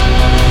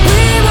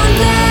 We won't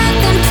let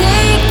them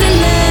take the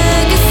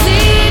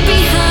legacy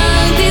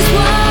behind these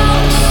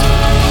walls.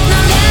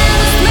 Now let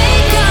us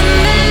make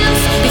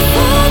amends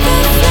before the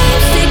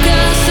flames take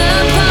us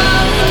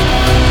apart.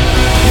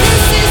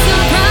 This is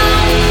the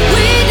ground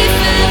we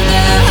defend.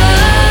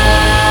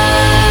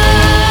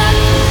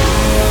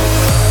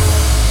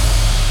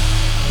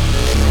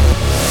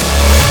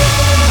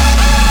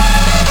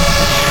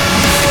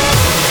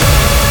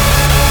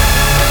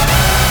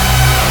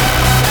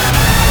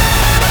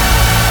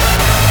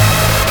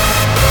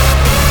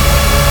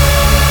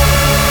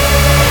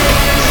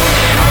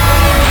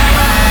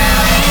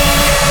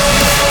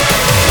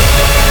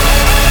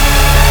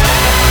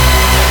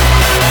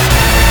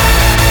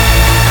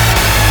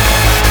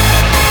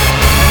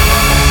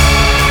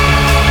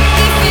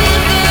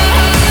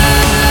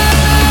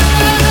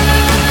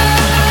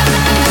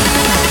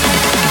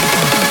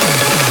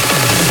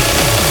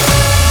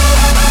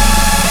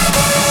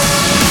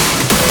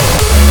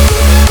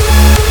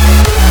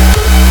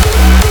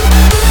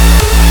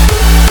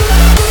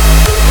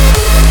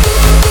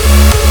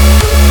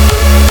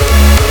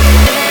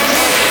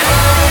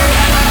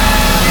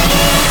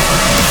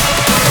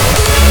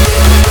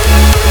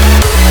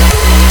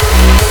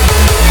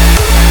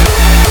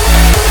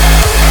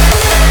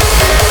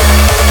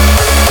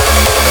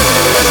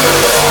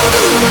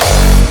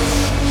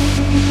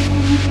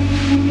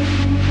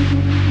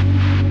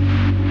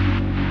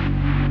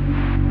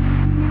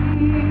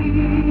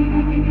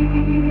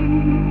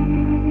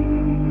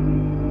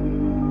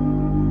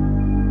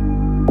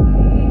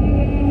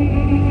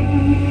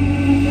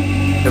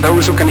 To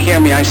those who can hear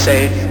me, I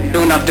say,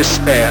 do not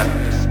despair.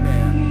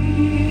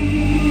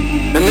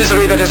 The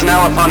misery that is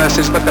now upon us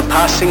is but the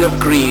passing of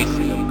greed,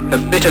 the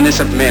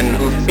bitterness of men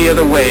who fear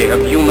the way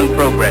of human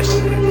progress.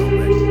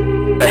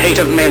 The hate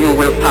of men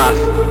will pass,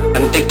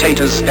 and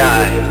dictators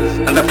die,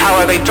 and the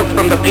power they took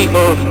from the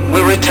people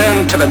will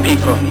return to the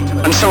people.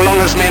 And so long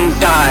as men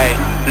die,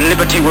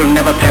 liberty will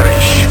never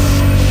perish.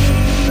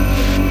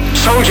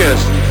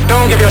 Soldiers,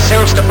 don't give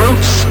yourselves to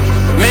brutes.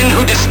 Men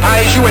who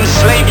despise you,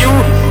 enslave you,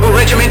 who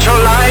regiment your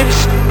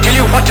lives, tell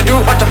you what to do,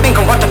 what to think,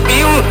 and what to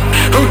feel,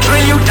 who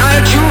drill you,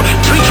 diet you,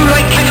 treat you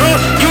like cattle,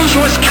 use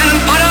you as cannon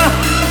fodder.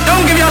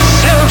 Don't give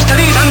yourselves to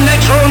these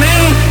unnatural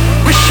men,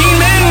 machine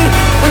men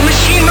with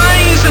machine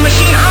minds and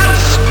machine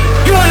hearts.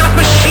 You are not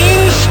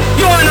machines,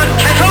 you are not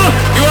cattle,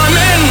 you are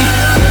men.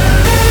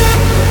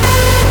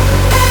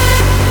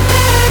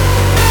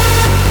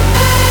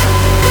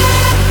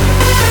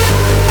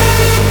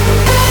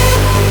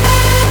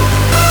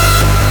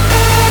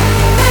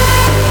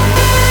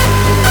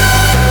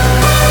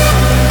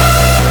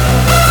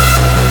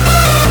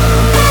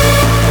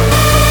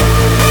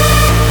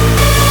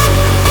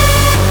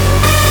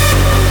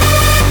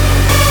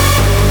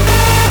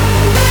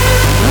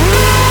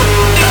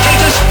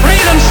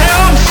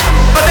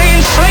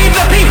 Enslave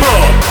the people!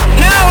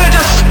 Now let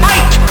us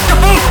fight to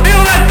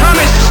fulfill that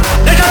promise!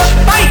 Let us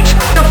fight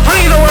to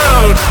free the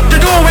world! To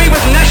do away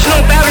with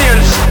national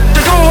barriers! To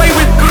do away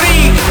with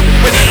greed,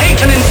 with hate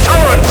and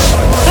intolerance!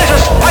 Let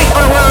us fight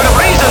for a world of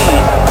reason!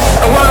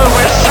 A world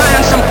where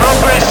science and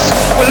progress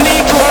will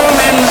lead to all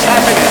men's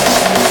happiness!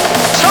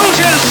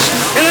 Soldiers,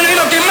 in the name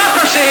of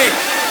democracy,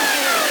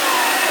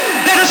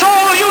 let us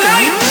all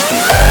unite!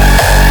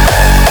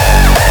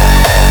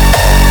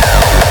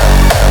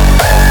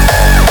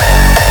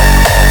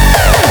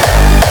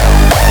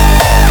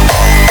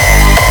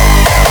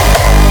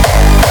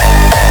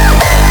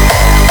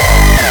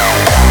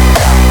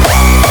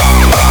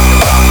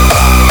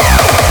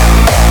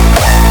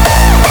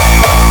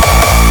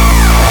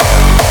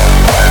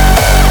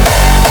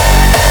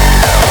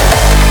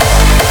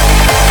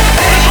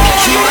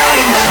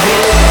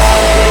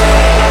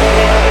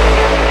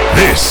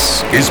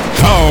 This is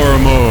Power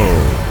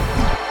Mode.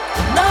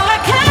 No, I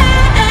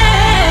can't.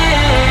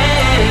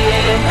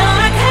 No,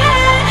 I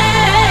can't.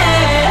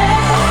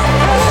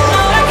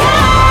 No, I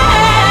can't.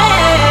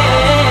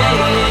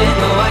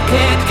 No, I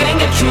can't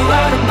get you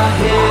out of my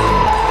head.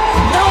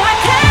 No, I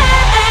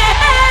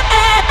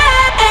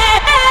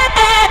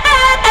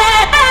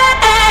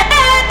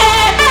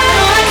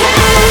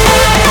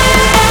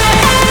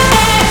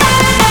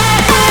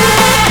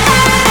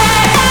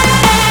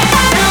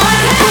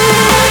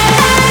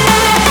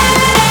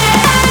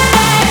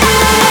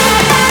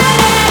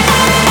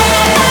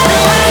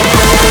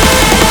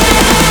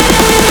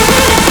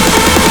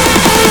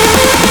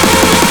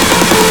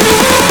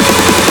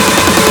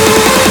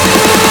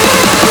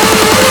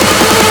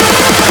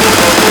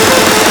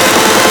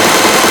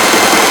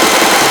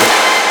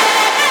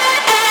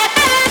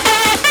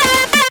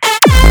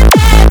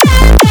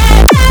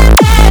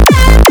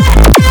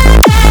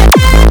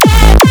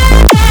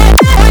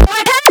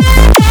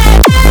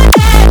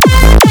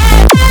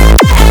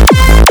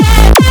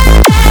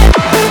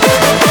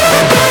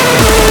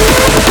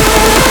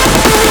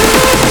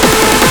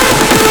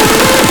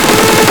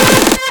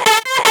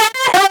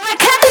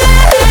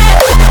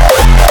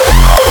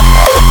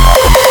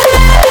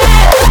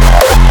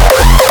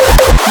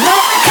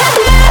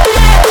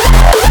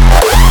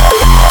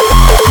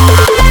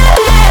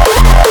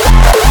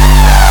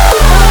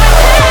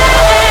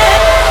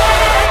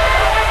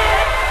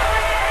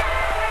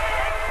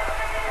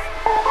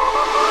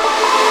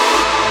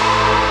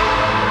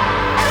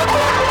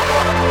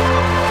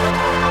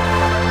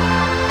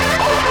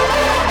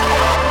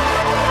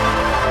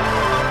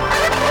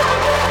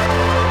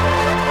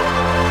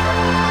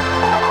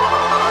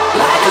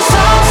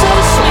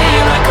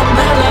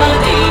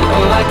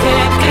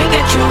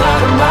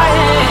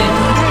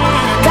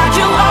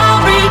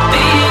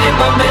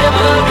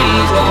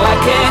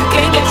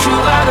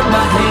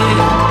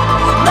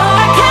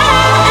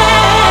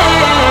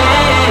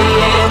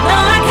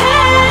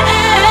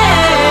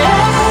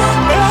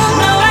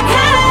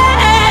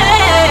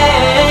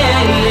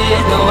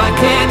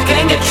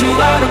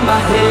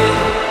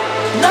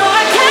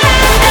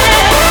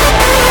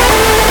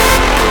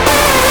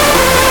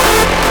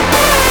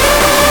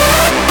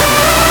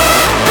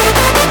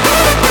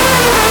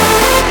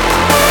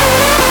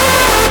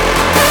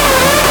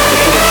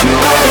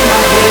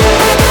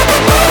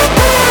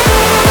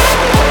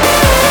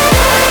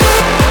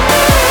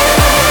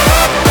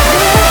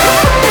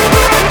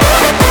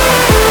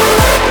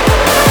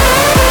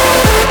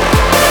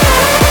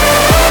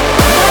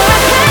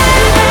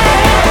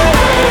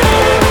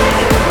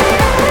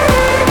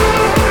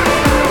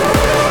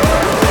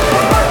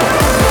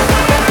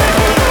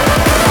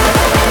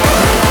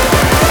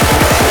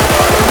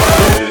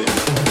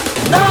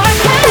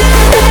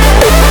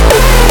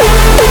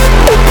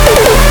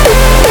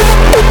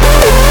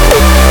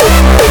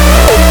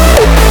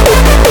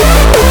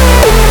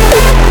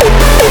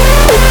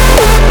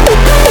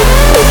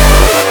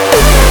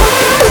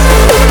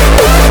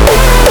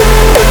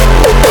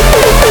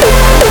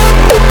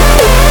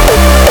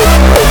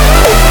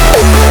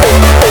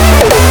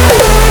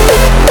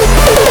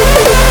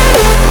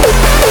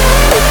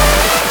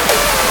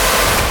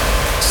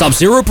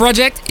Sub-Zero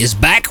Project is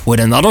back with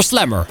another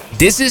slammer.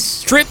 This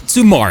is Trip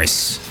to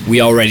Mars.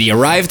 We already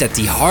arrived at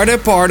the harder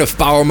part of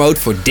Power Mode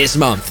for this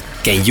month.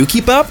 Can you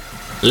keep up?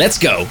 Let's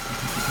go! Explore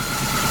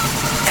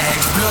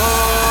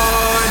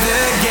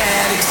the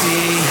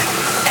galaxy,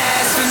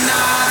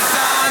 astronauts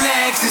on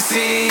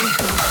ecstasy.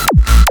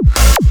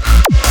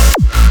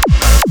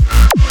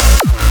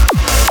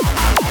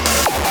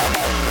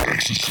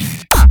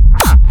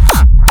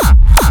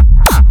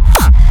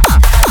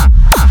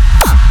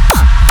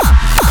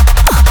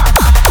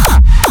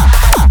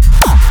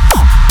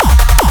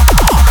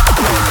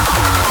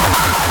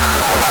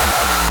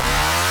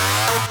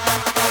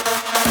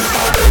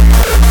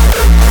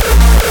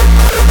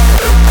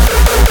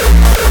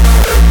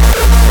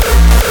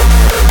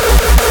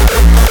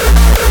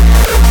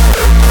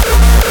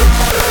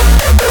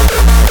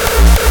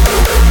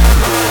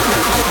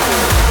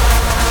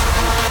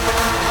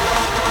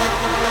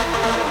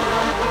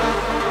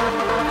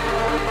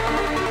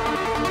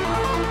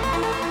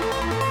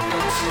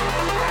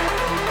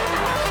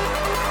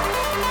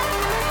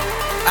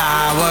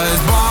 I was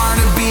born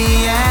to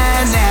be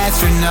an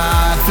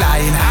astronaut,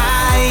 flying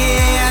high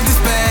into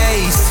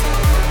space.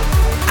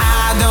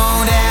 I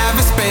don't have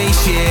a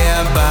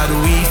spaceship, but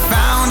we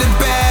found a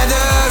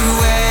better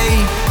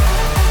way.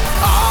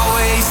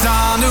 Always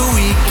on the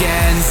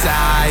weekends,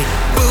 I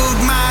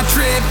booked my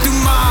trip to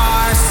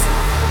Mars.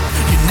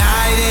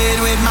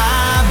 United with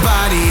my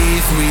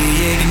bodies, we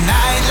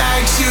ignite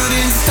like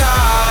shooting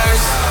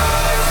stars.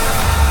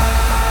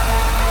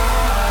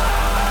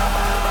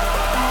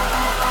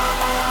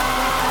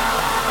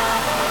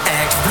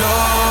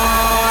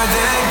 Explore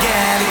the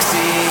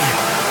galaxy,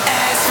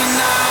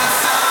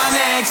 astronauts on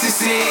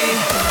ecstasy.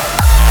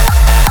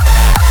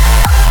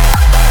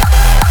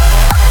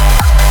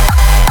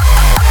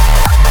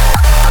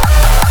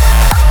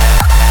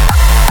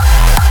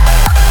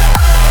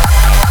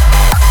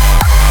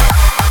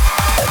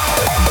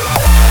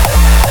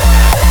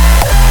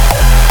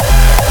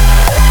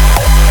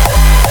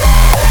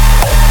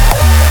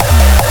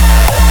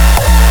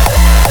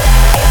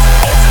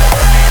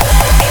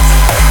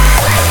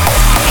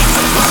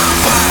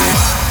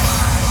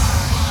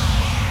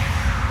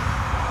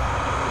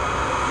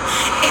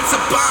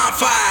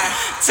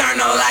 Turn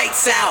the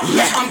lights out.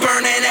 I'm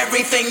burning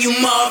everything you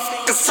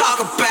motherfuckers talk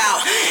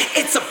about.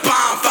 It's a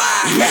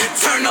bonfire.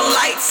 Turn the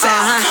lights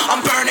out.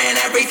 I'm burning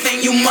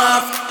everything you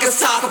motherfuckers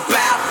talk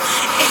about.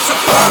 It's a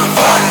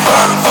bonfire.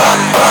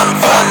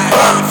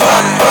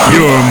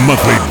 Your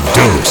monthly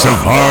dose of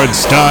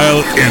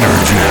hardstyle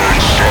energy.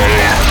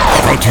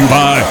 Brought to you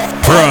by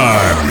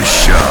Prime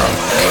Shock.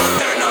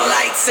 Turn the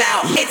lights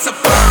out. It's a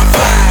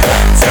bonfire.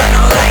 Turn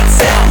the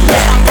lights out.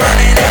 I'm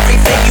burning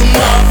everything you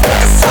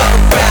motherfuckers talk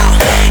about.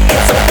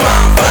 It's a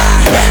bonfire.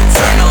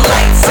 Turn the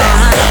lights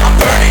out. I'm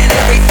burning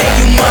everything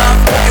you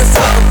motherfuckers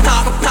talk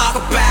about.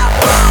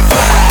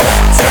 Bonfire.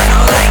 Turn the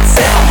lights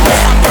out.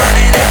 I'm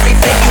burning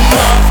everything you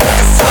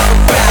motherfuckers talk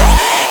about.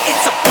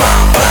 It's a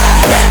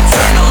bonfire.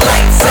 Turn the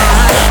lights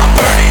out. I'm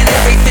burning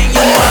everything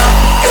you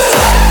motherfuckers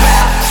talk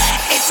about.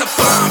 It's a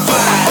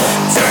bonfire.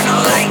 Turn the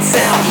lights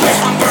out.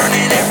 I'm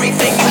burning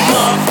everything you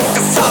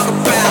motherfuckers talk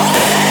about.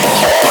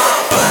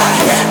 Bonfire.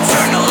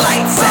 Turn the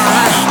lights out.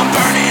 I'm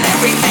burning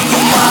everything you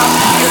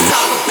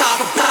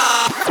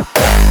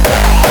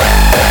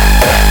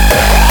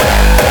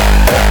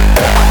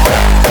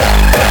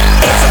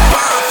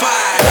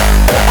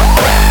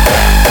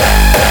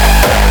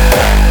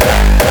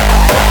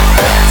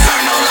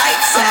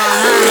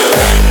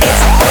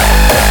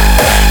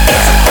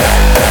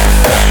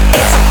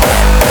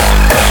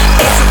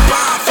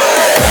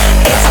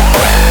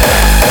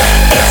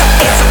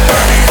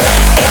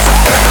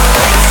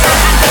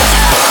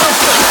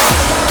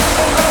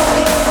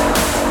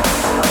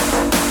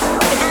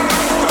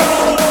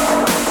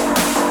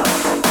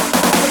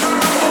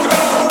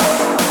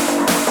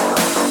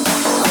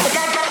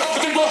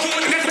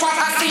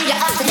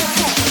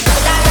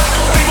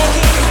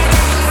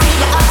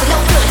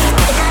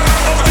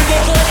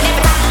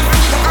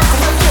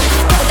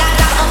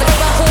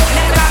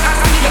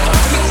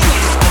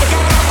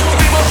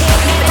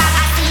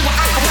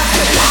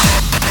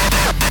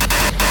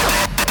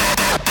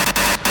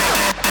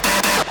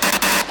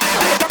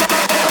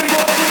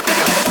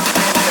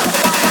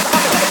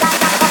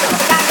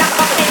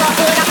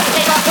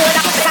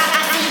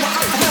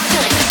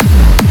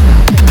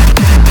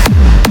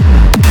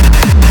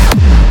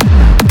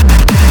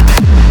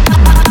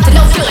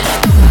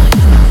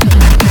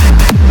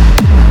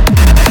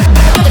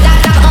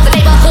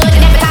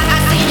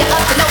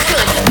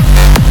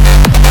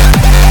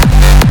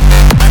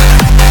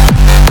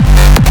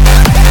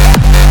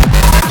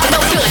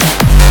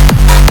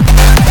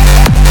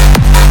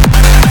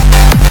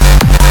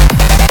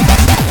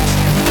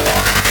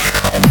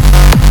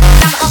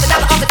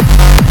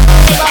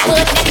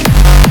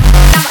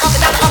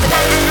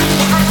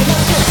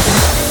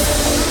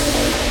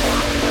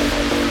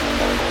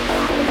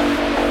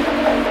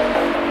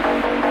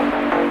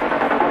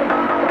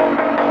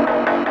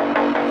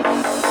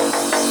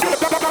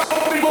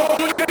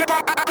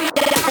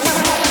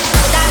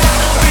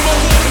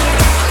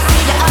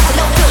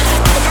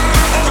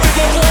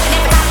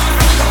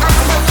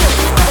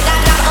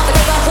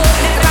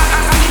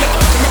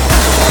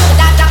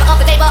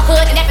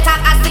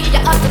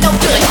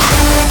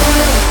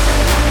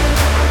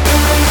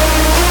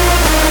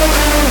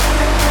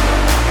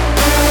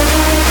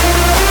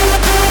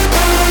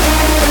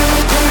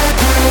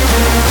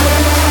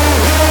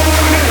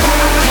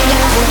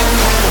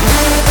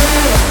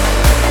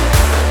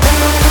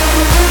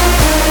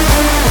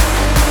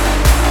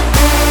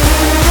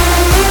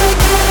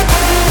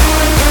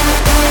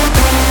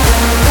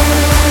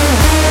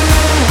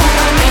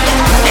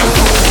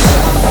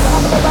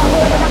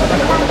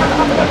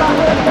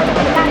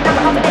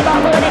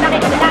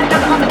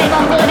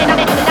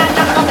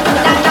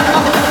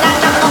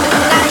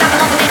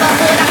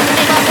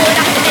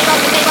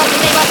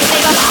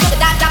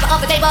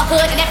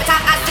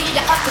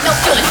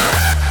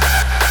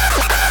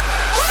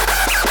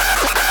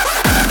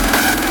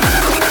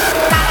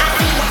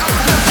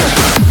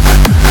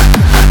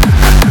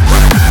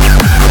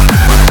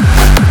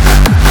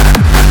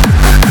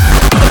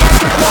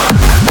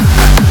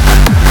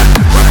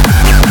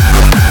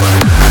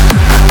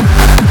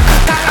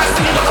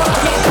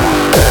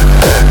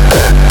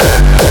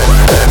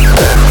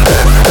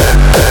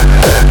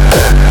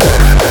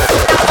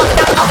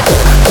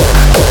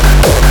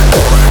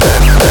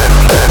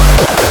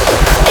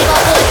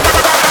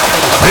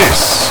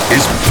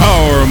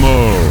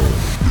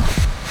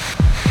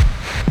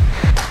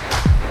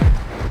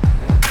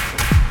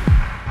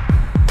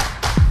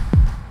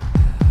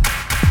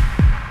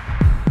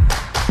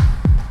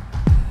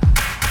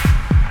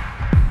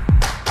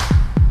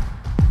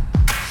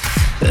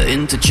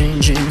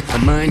changing,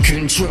 mind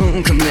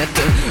control. Come let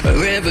the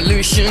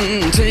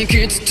revolution take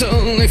its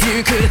toll. If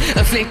you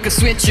could flick a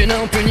switch and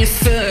open your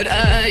third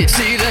eye, you'd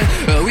see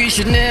that we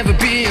should never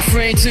be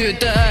afraid to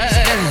die.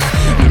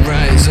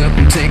 Rise up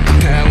and take the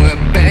power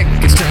back.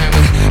 It's time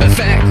a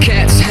fat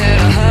cat's had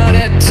a heart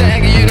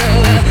attack. You know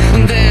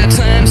that their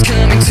time's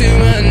coming to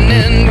an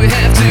end. We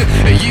have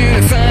to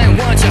unify and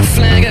watch our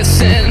flag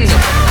ascend.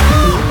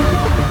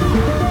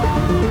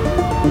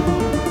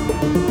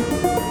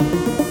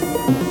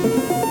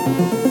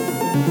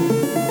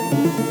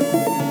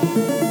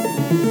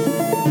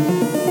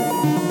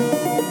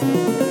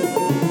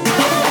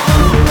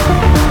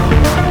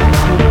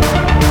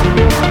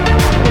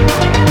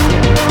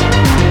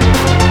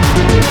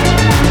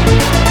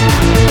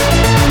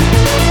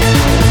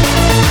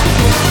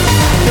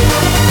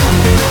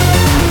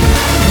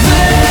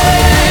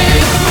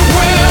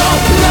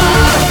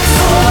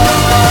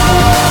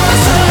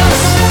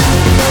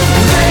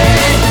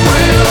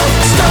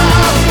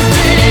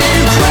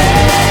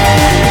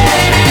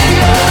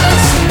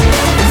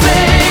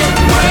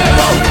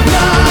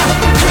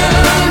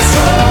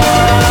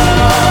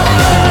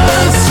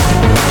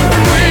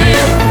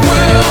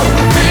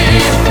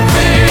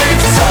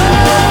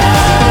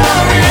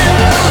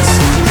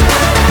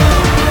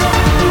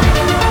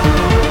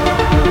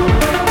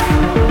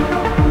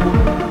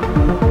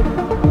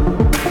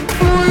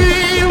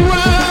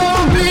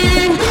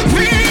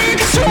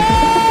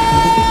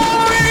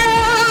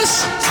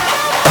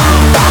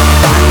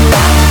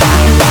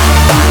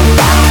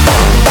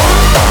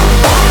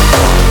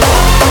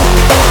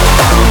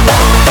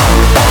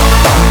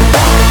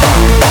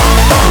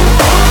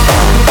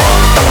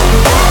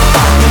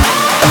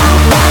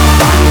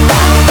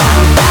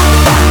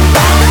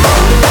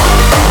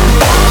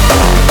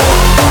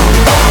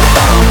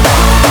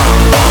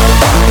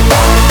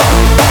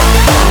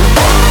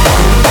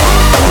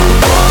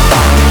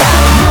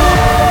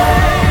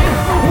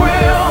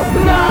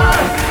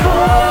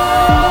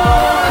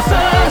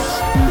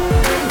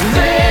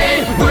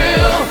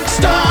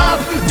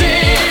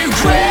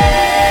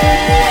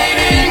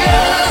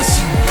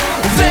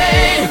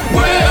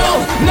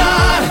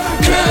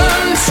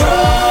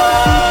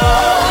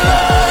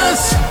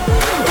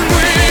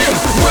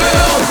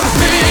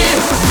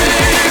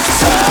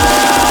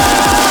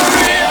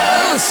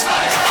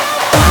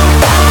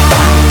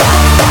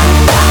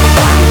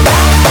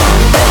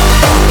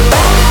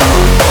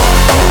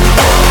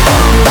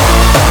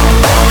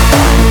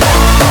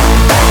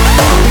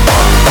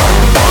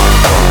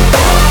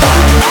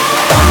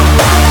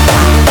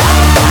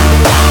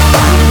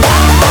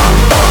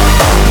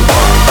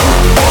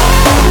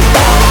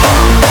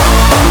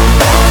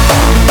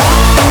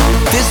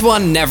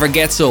 One never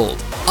gets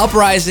old.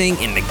 Uprising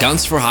in the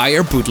Guns for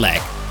Hire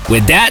bootleg.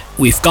 With that,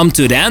 we've come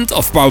to the end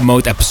of Power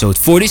Mode episode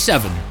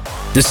 47.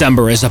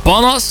 December is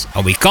upon us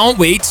and we can't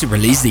wait to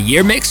release the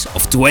year mix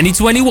of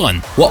 2021.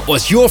 What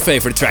was your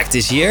favorite track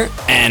this year?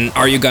 And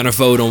are you gonna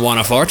vote on one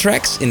of our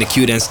tracks in the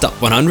Q-Dance Top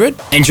 100?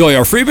 Enjoy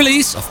our free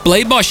release of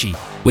Play Boshi,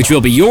 which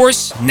will be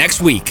yours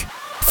next week.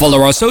 Follow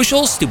our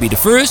socials to be the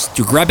first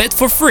to grab it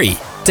for free.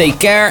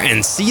 Take care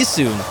and see you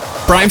soon.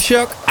 Prime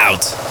Shock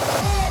out.